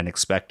attention and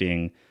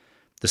expecting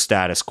the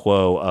status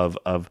quo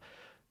of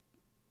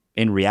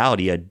in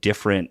reality, a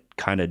different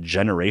kind of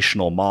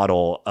generational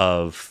model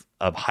of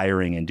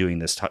hiring and doing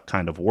this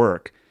kind of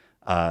work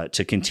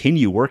to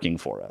continue working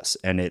for us.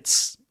 And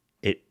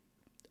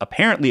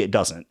apparently it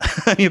doesn't.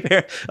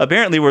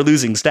 Apparently we're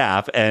losing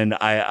staff. And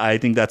I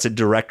think that's a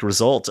direct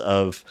result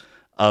of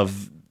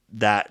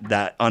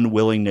that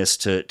unwillingness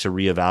to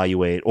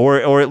reevaluate,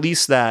 or at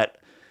least that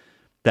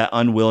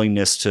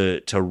unwillingness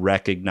to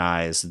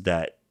recognize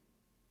that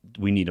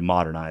we need to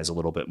modernize a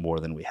little bit more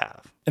than we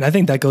have. And I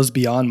think that goes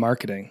beyond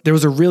marketing. There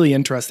was a really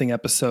interesting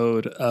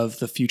episode of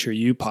the Future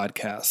You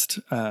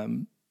podcast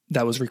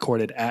that was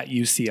recorded at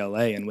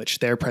UCLA, in which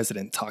their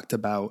president talked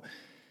about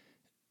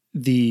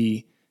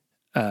the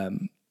I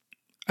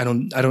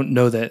don't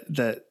know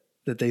that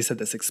they said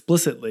this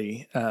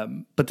explicitly,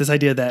 but this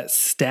idea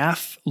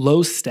that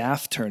low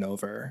staff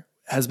turnover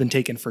has been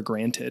taken for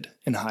granted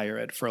in higher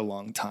ed for a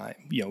long time.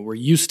 We're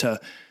used to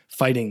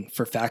fighting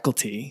for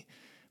faculty,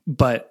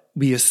 but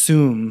we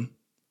assume,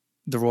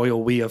 the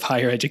royal we of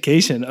higher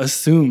education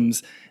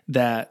assumes,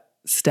 that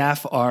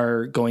staff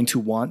are going to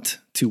want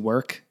to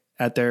work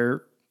at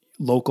their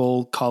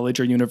local college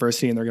or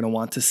university, and they're going to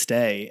want to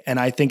stay. And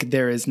I think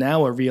there is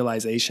now a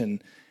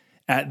realization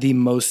at the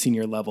most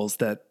senior levels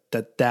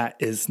that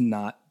is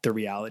not the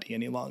reality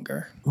any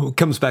longer. Well, it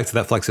comes back to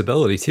that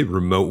flexibility too.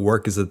 Remote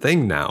work is a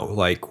thing now.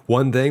 Like,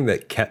 one thing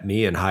that kept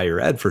me in higher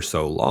ed for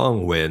so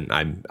long when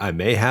I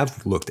may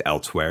have looked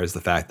elsewhere is the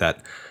fact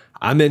that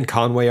I'm in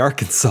Conway,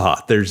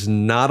 Arkansas. There's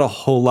not a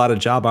whole lot of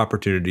job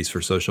opportunities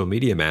for social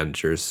media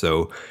managers.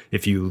 So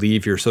if you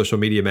leave your social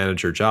media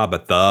manager job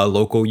at the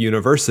local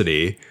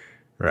university,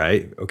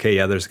 right? Okay,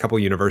 yeah, there's a couple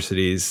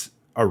universities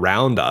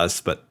around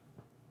us, but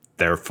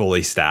they're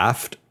fully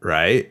staffed,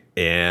 right?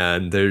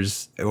 And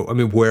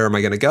where am I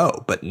going to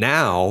go? But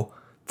now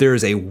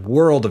there's a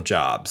world of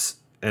jobs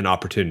and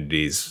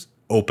opportunities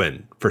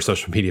open for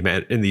social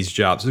media in these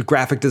jobs, with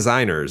graphic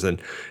designers and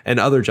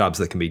other jobs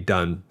that can be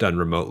done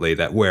remotely,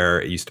 that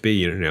where it used to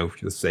be,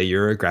 let's say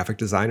you're a graphic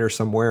designer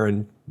somewhere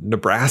in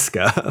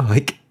Nebraska,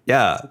 like,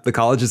 yeah, the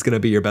college is going to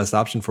be your best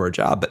option for a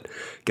job. But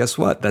guess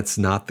what? That's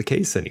not the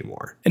case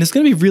anymore. And it's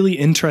going to be really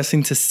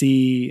interesting to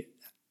see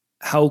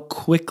how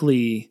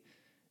quickly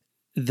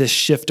this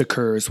shift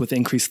occurs with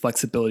increased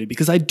flexibility,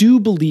 because I do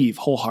believe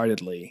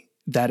wholeheartedly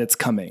that it's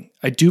coming.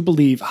 I do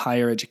believe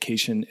higher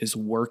education is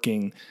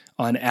working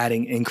on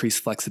adding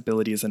increased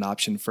flexibility as an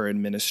option for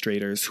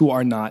administrators who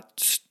are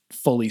not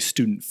fully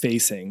student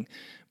facing.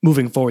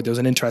 Moving forward, there was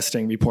an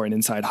interesting report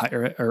in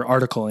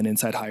article in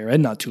Inside Higher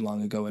Ed not too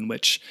long ago, in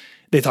which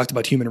they talked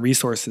about human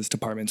resources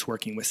departments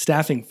working with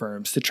staffing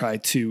firms to try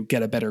to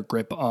get a better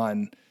grip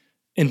on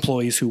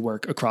employees who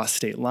work across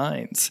state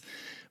lines.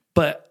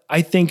 But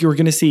I think you're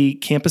going to see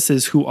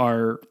campuses who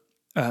are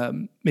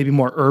maybe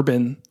more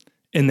urban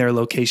in their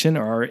location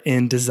or are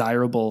in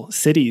desirable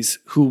cities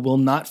who will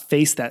not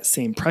face that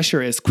same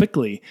pressure as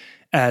quickly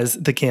as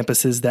the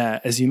campuses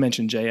that, as you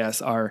mentioned,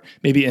 JS, are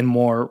maybe in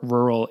more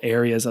rural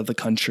areas of the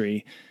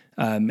country,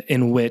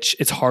 in which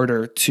it's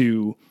harder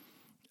to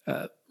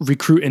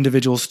recruit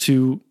individuals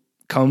to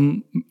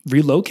come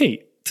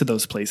relocate to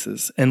those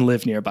places and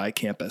live nearby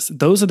campus.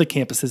 Those are the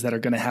campuses that are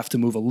going to have to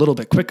move a little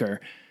bit quicker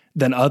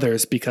than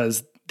others,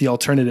 because the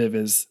alternative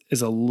is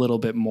a little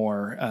bit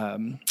more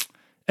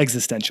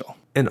existential.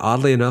 And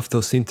oddly enough,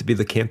 those seem to be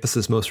the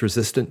campuses most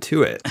resistant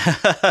to it.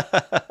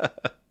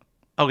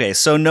 Okay,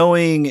 so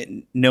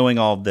knowing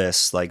all of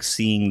this, like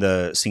seeing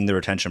the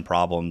retention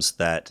problems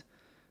that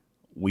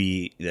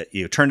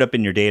you turned up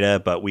in your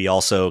data, but we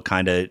also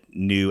kind of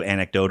knew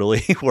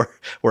anecdotally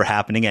were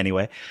happening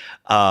anyway,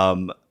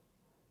 and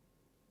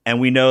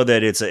we know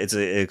that it's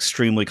an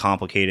extremely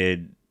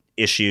complicated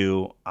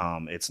issue.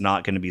 It's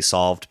not going to be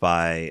solved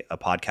by a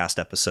podcast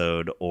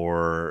episode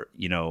or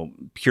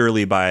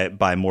purely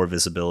by more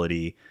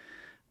visibility.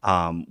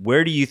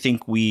 Where do you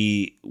think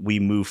we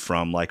move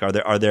from? Like,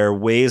 are there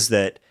ways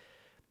that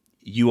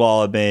you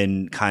all have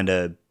been kind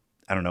of,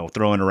 I don't know,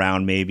 throwing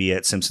around maybe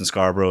at Simpson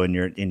Scarborough in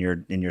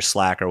your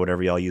Slack or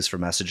whatever y'all use for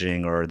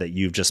messaging, or that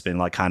you've just been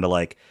like kind of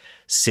like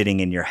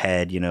sitting in your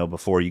head,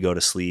 before you go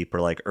to sleep,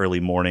 or like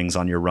early mornings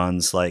on your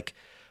runs? Like,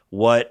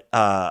 what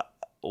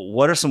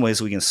are some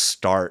ways we can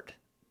start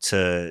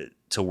to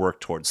work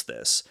towards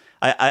this?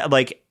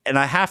 I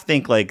half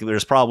think like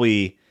it's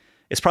probably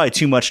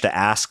too much to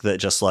ask that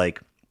just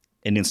like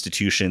an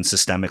institution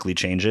systemically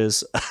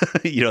changes,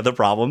 the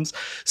problems.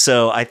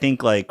 So I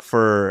think like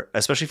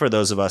especially for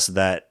those of us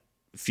that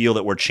feel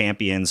that we're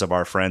champions of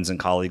our friends and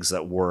colleagues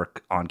that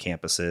work on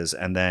campuses,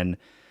 and then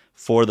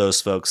for those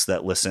folks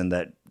that listen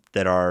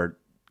that are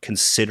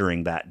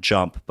considering that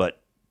jump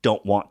but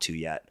don't want to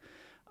yet,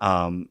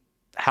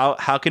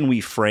 how can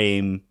we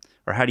frame,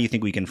 or how do you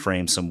think we can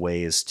frame some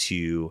ways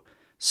to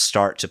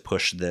start to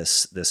push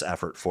this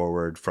effort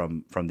forward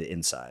from the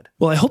inside?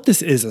 Well, I hope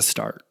this is a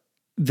start.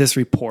 This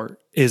report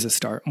is a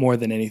start more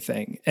than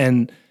anything.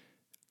 And,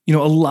 a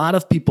lot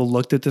of people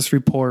looked at this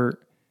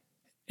report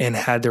and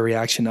had the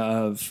reaction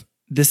of,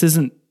 this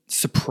isn't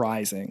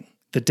surprising.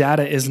 The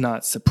data is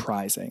not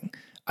surprising.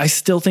 I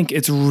still think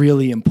it's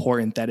really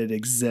important that it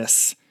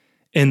exists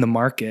in the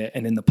market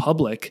and in the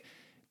public,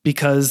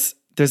 because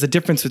there's a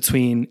difference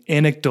between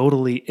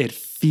anecdotally, it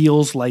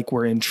feels like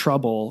we're in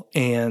trouble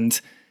and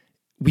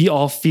we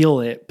all feel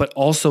it, but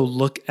also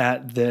look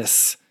at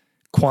this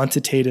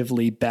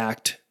quantitatively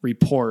backed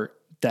report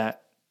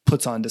that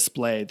puts on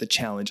display the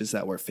challenges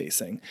that we're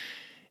facing.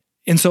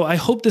 And so I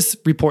hope this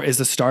report is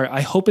a start.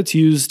 I hope it's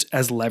used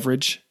as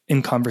leverage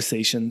in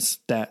conversations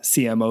that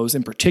CMOs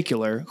in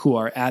particular, who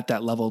are at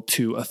that level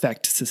to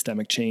affect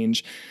systemic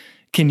change,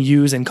 can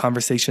use in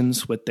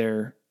conversations with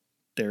their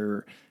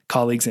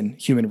colleagues in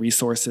human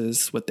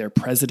resources, with their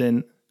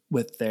president,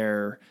 with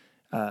their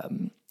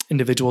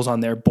individuals on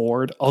their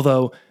board.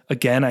 Although,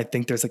 again, I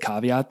think there's a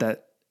caveat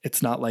that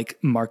it's not like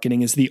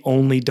marketing is the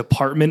only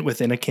department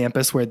within a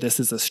campus where this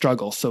is a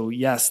struggle. So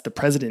yes, the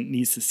president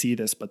needs to see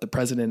this, but the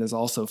president is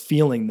also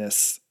feeling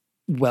this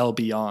well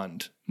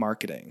beyond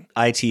marketing.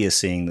 IT is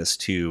seeing this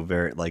too,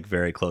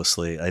 very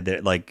closely. There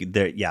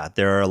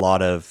are a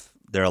lot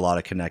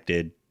of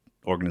connected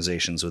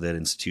organizations within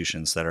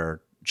institutions that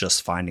are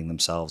just finding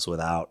themselves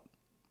without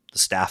the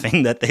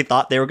staffing that they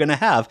thought they were going to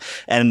have,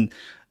 and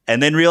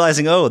then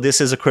realizing, oh, this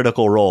is a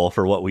critical role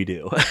for what we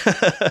do.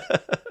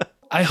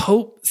 I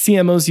hope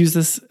CMOs use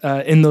this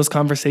in those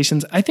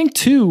conversations. I think,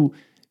 too,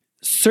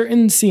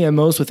 certain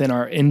CMOs within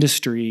our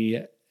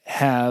industry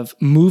have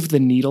moved the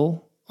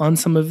needle on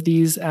some of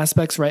these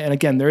aspects, right? And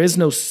again, there is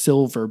no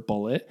silver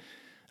bullet.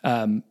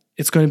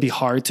 It's going to be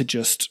hard to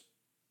just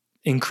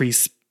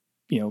increase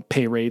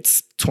pay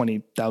rates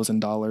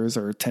 $20,000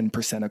 or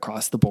 10%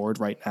 across the board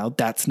right now.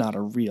 That's not a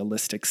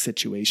realistic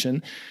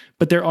situation.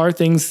 But there are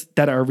things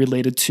that are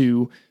related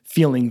to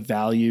feeling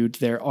valued.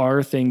 There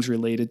are things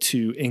related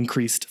to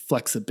increased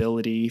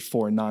flexibility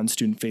for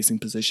non-student facing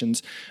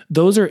positions.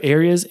 Those are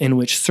areas in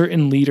which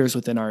certain leaders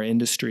within our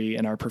industry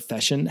and our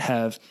profession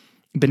have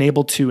been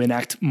able to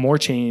enact more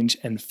change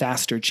and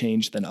faster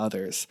change than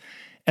others.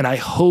 And I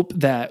hope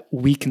that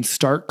we can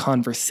start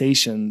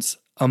conversations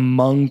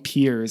among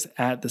peers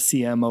at the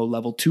CMO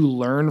level to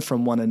learn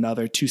from one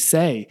another, to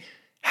say,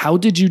 how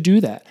did you do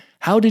that?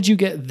 How did you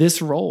get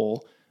this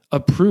role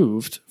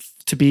approved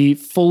to be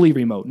fully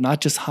remote,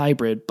 not just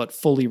hybrid, but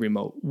fully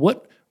remote?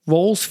 What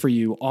roles for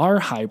you are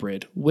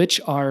hybrid? Which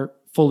are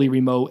fully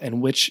remote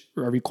and which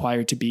are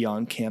required to be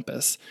on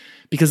campus?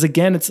 Because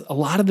again, a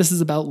lot of this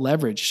is about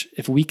leverage.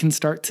 If we can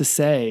start to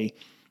say,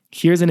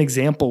 here's an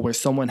example where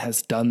someone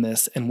has done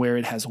this and where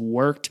it has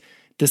worked,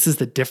 this is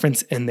the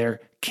difference in their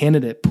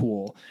candidate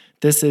pool.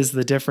 This is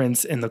the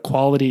difference in the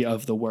quality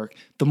of the work.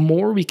 The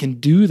more we can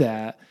do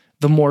that,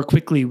 the more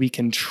quickly we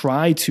can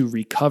try to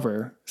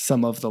recover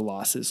some of the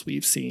losses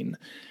we've seen.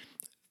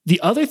 The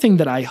other thing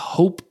that I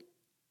hope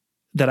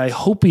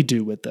we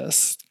do with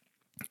this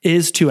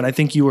is to, and I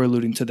think you were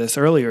alluding to this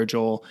earlier,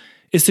 Joel,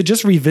 is to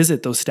just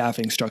revisit those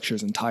staffing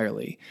structures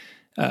entirely.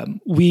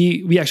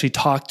 We actually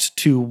talked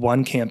to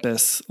one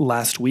campus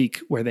last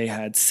week where they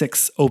had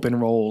 6 open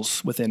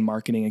roles within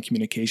marketing and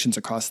communications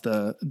across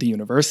the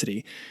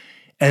university.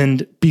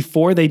 And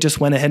before they just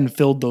went ahead and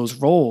filled those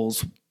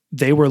roles,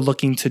 they were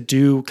looking to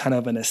do kind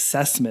of an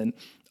assessment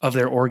of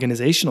their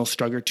organizational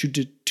structure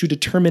to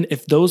determine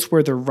if those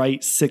were the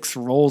right 6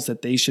 roles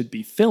that they should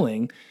be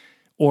filling,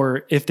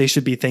 or if they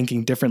should be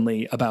thinking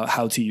differently about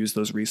how to use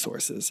those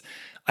resources.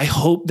 I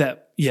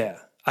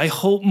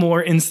hope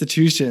more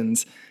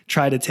institutions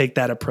try to take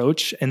that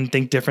approach and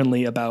think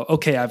differently about,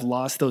 okay, I've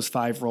lost those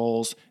 5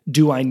 roles.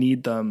 Do I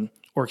need them?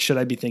 Or should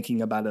I be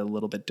thinking about it a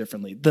little bit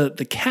differently?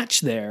 The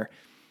catch there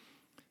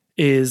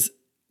is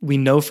we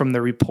know from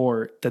the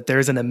report that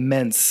there's an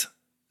immense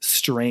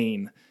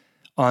strain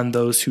on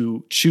those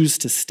who choose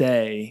to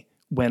stay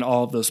when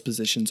all of those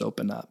positions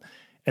open up.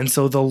 And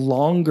so the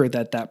longer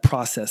that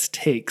process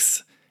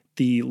takes,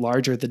 the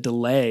larger the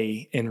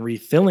delay in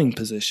refilling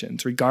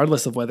positions,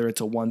 regardless of whether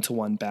it's a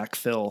one-to-one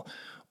backfill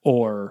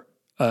or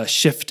a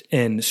shift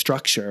in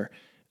structure,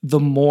 the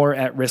more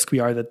at risk we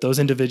are that those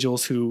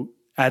individuals who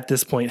at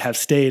this point have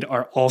stayed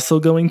are also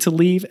going to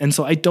leave. And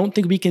so I don't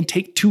think we can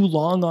take too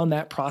long on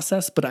that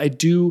process, but I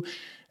do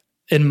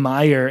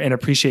admire and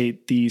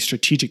appreciate the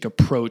strategic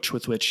approach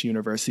with which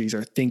universities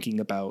are thinking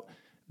about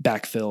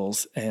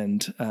backfills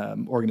and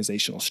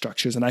organizational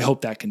structures. And I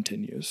hope that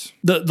continues.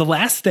 The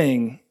last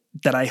thing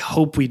that I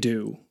hope we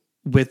do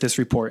with this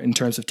report in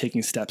terms of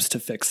taking steps to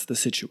fix the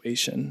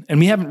situation, and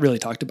we haven't really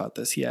talked about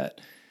this yet,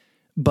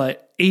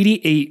 but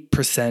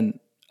 88%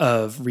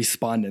 of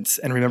respondents,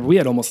 and remember, we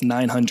had almost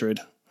 900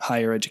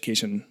 higher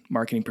education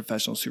marketing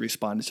professionals who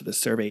responded to this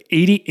survey,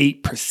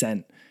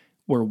 88%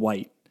 were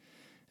white.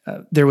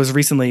 There was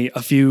recently,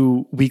 a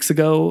few weeks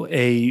ago,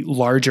 a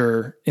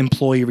larger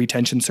employee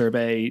retention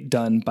survey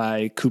done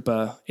by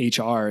Coupa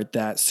HR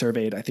that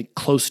surveyed, I think,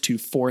 close to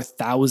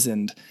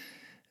 4,000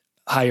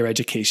 higher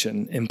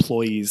education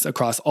employees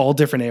across all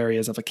different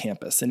areas of a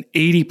campus, and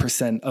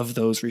 80% of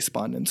those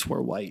respondents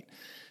were white.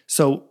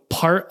 So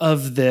part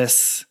of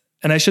this,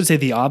 and I should say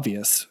the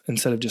obvious,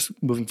 instead of just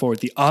moving forward,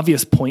 the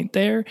obvious point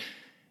there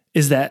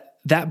is that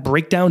that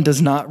breakdown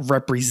does not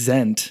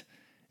represent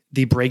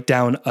the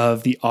breakdown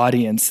of the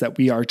audience that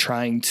we are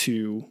trying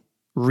to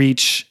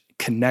reach,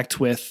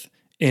 connect with,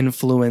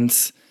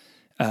 influence.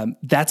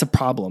 That's a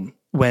problem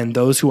when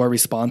those who are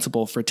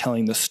responsible for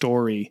telling the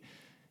story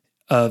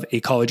of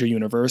a college or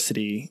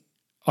university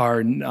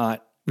are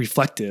not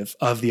reflective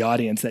of the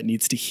audience that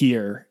needs to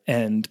hear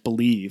and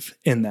believe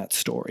in that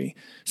story.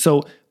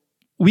 So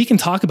we can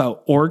talk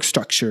about org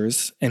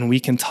structures, and we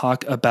can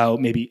talk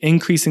about maybe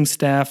increasing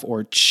staff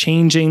or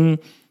changing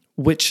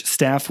which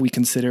staff we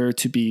consider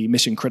to be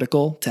mission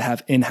critical to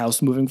have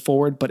in-house moving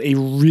forward. But a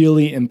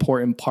really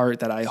important part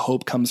that I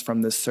hope comes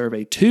from this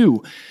survey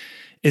too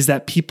is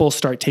that people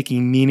start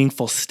taking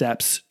meaningful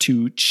steps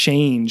to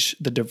change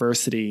the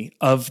diversity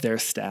of their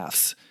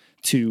staffs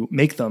to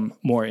make them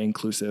more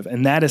inclusive.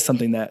 And that is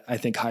something that I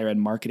think higher ed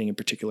marketing in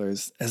particular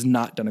has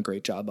not done a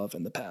great job of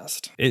in the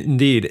past.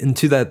 Indeed. And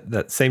to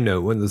that same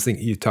note, one of the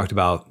things you talked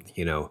about,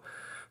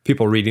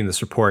 people reading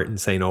this report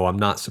and saying, oh, I'm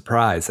not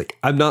surprised. Like,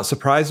 I'm not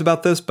surprised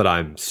about this, but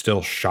I'm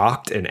still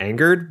shocked and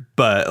angered.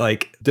 But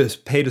like this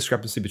pay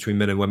discrepancy between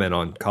men and women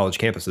on college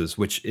campuses,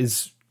 which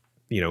is,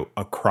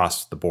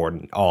 across the board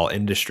in all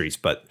industries.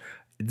 But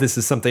this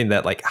is something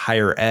that like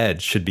higher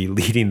ed should be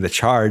leading the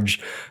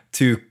charge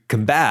to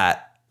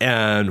combat.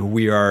 And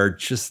we are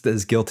just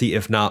as guilty,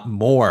 if not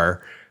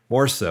more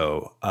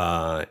so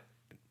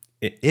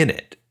in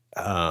it.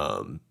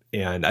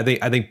 And I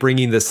think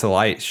bringing this to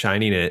light,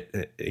 shining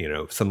it,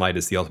 sunlight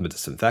is the ultimate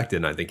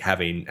disinfectant. I think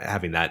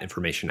having that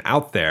information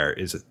out there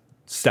is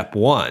step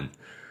one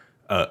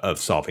of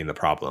solving the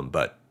problem.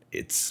 But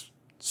it's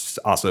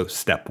also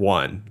step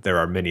one. There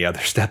are many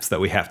other steps that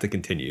we have to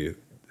continue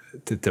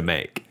to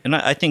make. And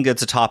I think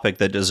it's a topic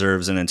that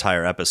deserves an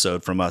entire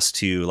episode from us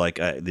too. Like,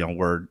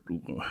 we're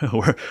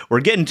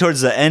getting towards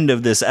the end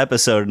of this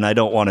episode, and I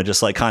don't want to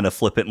just like kind of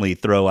flippantly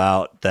throw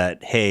out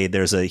that, hey,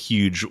 there's a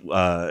huge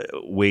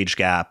wage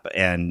gap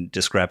and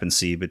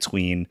discrepancy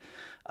between,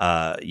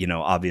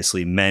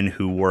 obviously men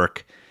who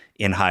work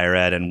in higher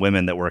ed and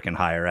women that work in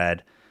higher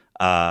ed,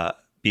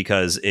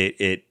 because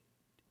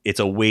it's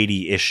a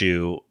weighty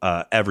issue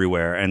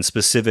everywhere. And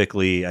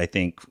specifically, I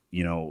think,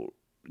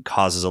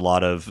 causes a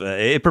lot of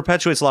it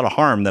perpetuates a lot of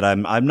harm that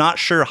I'm not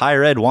sure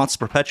higher ed wants to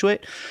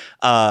perpetuate,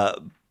 but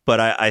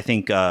I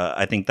think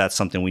that's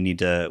something we need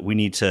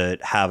to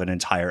have an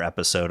entire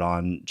episode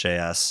on,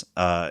 JS,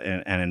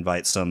 and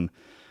invite some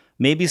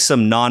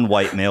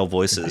non-white male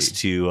voices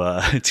to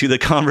the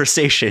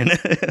conversation.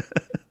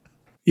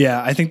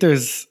 Yeah, I think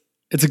it's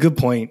a good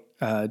point,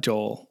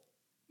 Joel,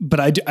 but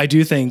I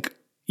do think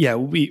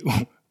we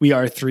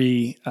are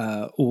three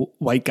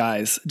white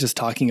guys just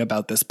talking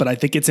about this, but I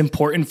think it's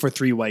important for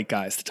three white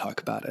guys to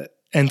talk about it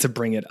and to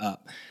bring it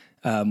up.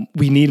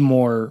 We need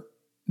more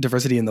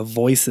diversity in the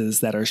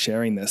voices that are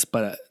sharing this,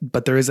 but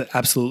there is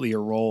absolutely a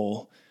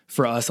role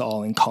for us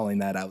all in calling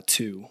that out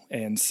too.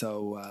 And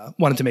so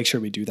wanted to make sure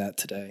we do that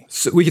today.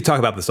 So we could talk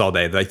about this all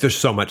day. Like, there's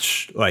so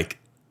much,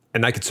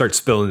 and I could start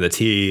spilling the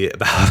tea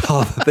about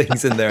all the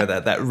things in there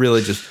that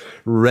really just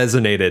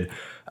resonated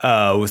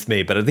with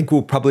me. But I think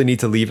we'll probably need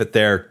to leave it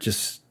there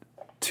just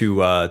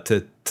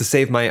to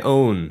save my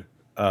own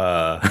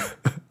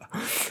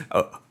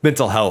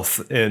mental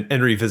health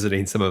and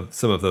revisiting some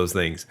of those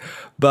things.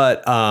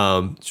 But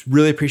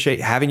really appreciate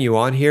having you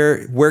on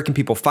here. Where can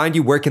people find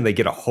you? Where can they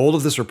get a hold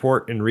of this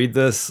report and read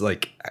this?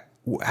 Like,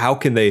 how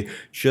can they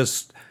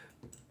just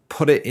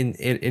put it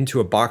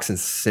into a box and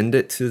send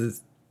it to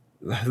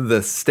the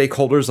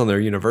stakeholders on their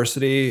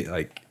university?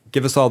 Like,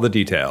 give us all the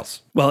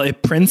details. Well,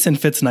 it prints and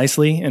fits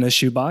nicely in a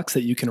shoebox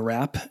that you can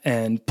wrap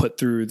and put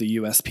through the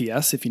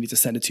USPS if you need to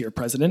send it to your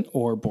president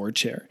or board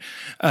chair.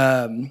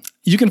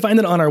 You can find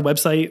it on our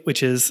website,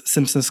 which is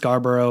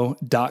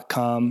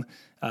simpsonscarborough.com.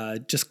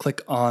 Just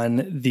click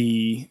on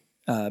the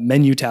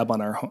menu tab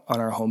on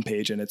our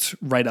homepage, and it's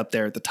right up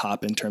there at the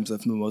top in terms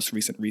of the most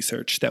recent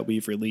research that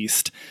we've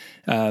released.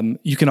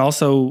 You can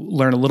also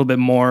learn a little bit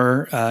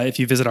more if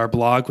you visit our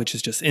blog, which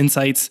is just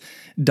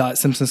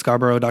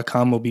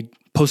insights.simpsonscarborough.com. We'll be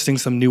posting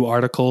some new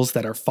articles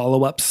that are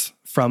follow-ups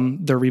from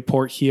the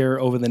report here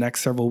over the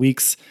next several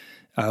weeks.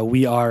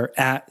 We are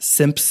at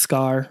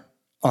SimpScar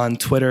on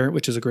Twitter,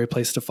 which is a great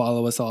place to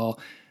follow us all.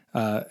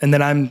 And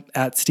then I'm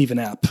at Stephen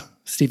App,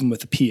 Stephen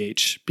with a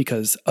PH,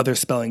 because other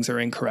spellings are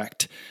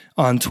incorrect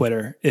on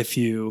Twitter if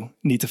you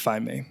need to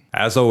find me.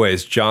 As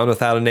always, John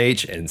without an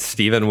H and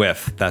Stephen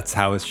with. That's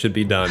how it should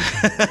be done.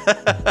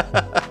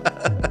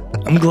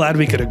 I'm glad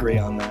we could agree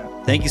on that.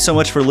 Thank you so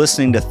much for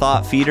listening to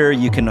Thought Feeder.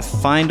 You can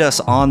find us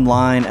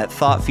online at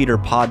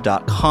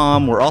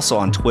thoughtfeederpod.com. We're also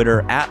on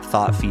Twitter at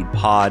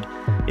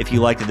thoughtfeedpod. If you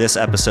liked this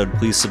episode,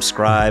 please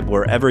subscribe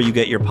wherever you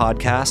get your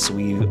podcasts.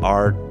 We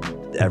are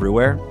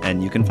everywhere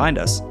and you can find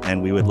us,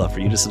 and we would love for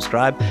you to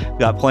subscribe. We've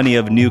got plenty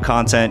of new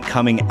content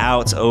coming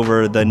out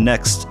over the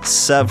next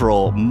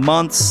several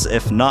months,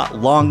 if not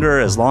longer,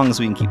 as long as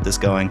we can keep this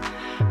going.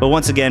 But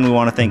once again, we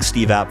want to thank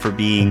Steve App for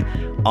being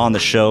on the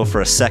show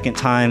for a second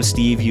time.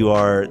 Steve, you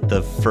are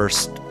the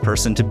first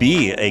person to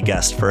be a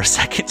guest for a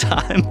second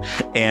time,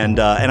 and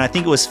I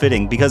think it was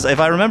fitting because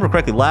if I remember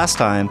correctly, last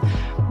time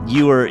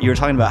you were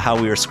talking about how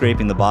we were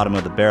scraping the bottom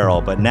of the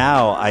barrel, but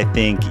now I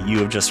think you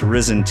have just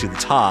risen to the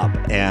top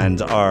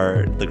and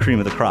are the cream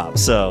of the crop.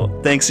 So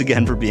thanks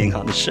again for being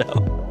on the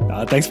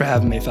show. Thanks for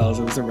having me, fellas.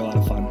 It was a real lot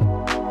of fun.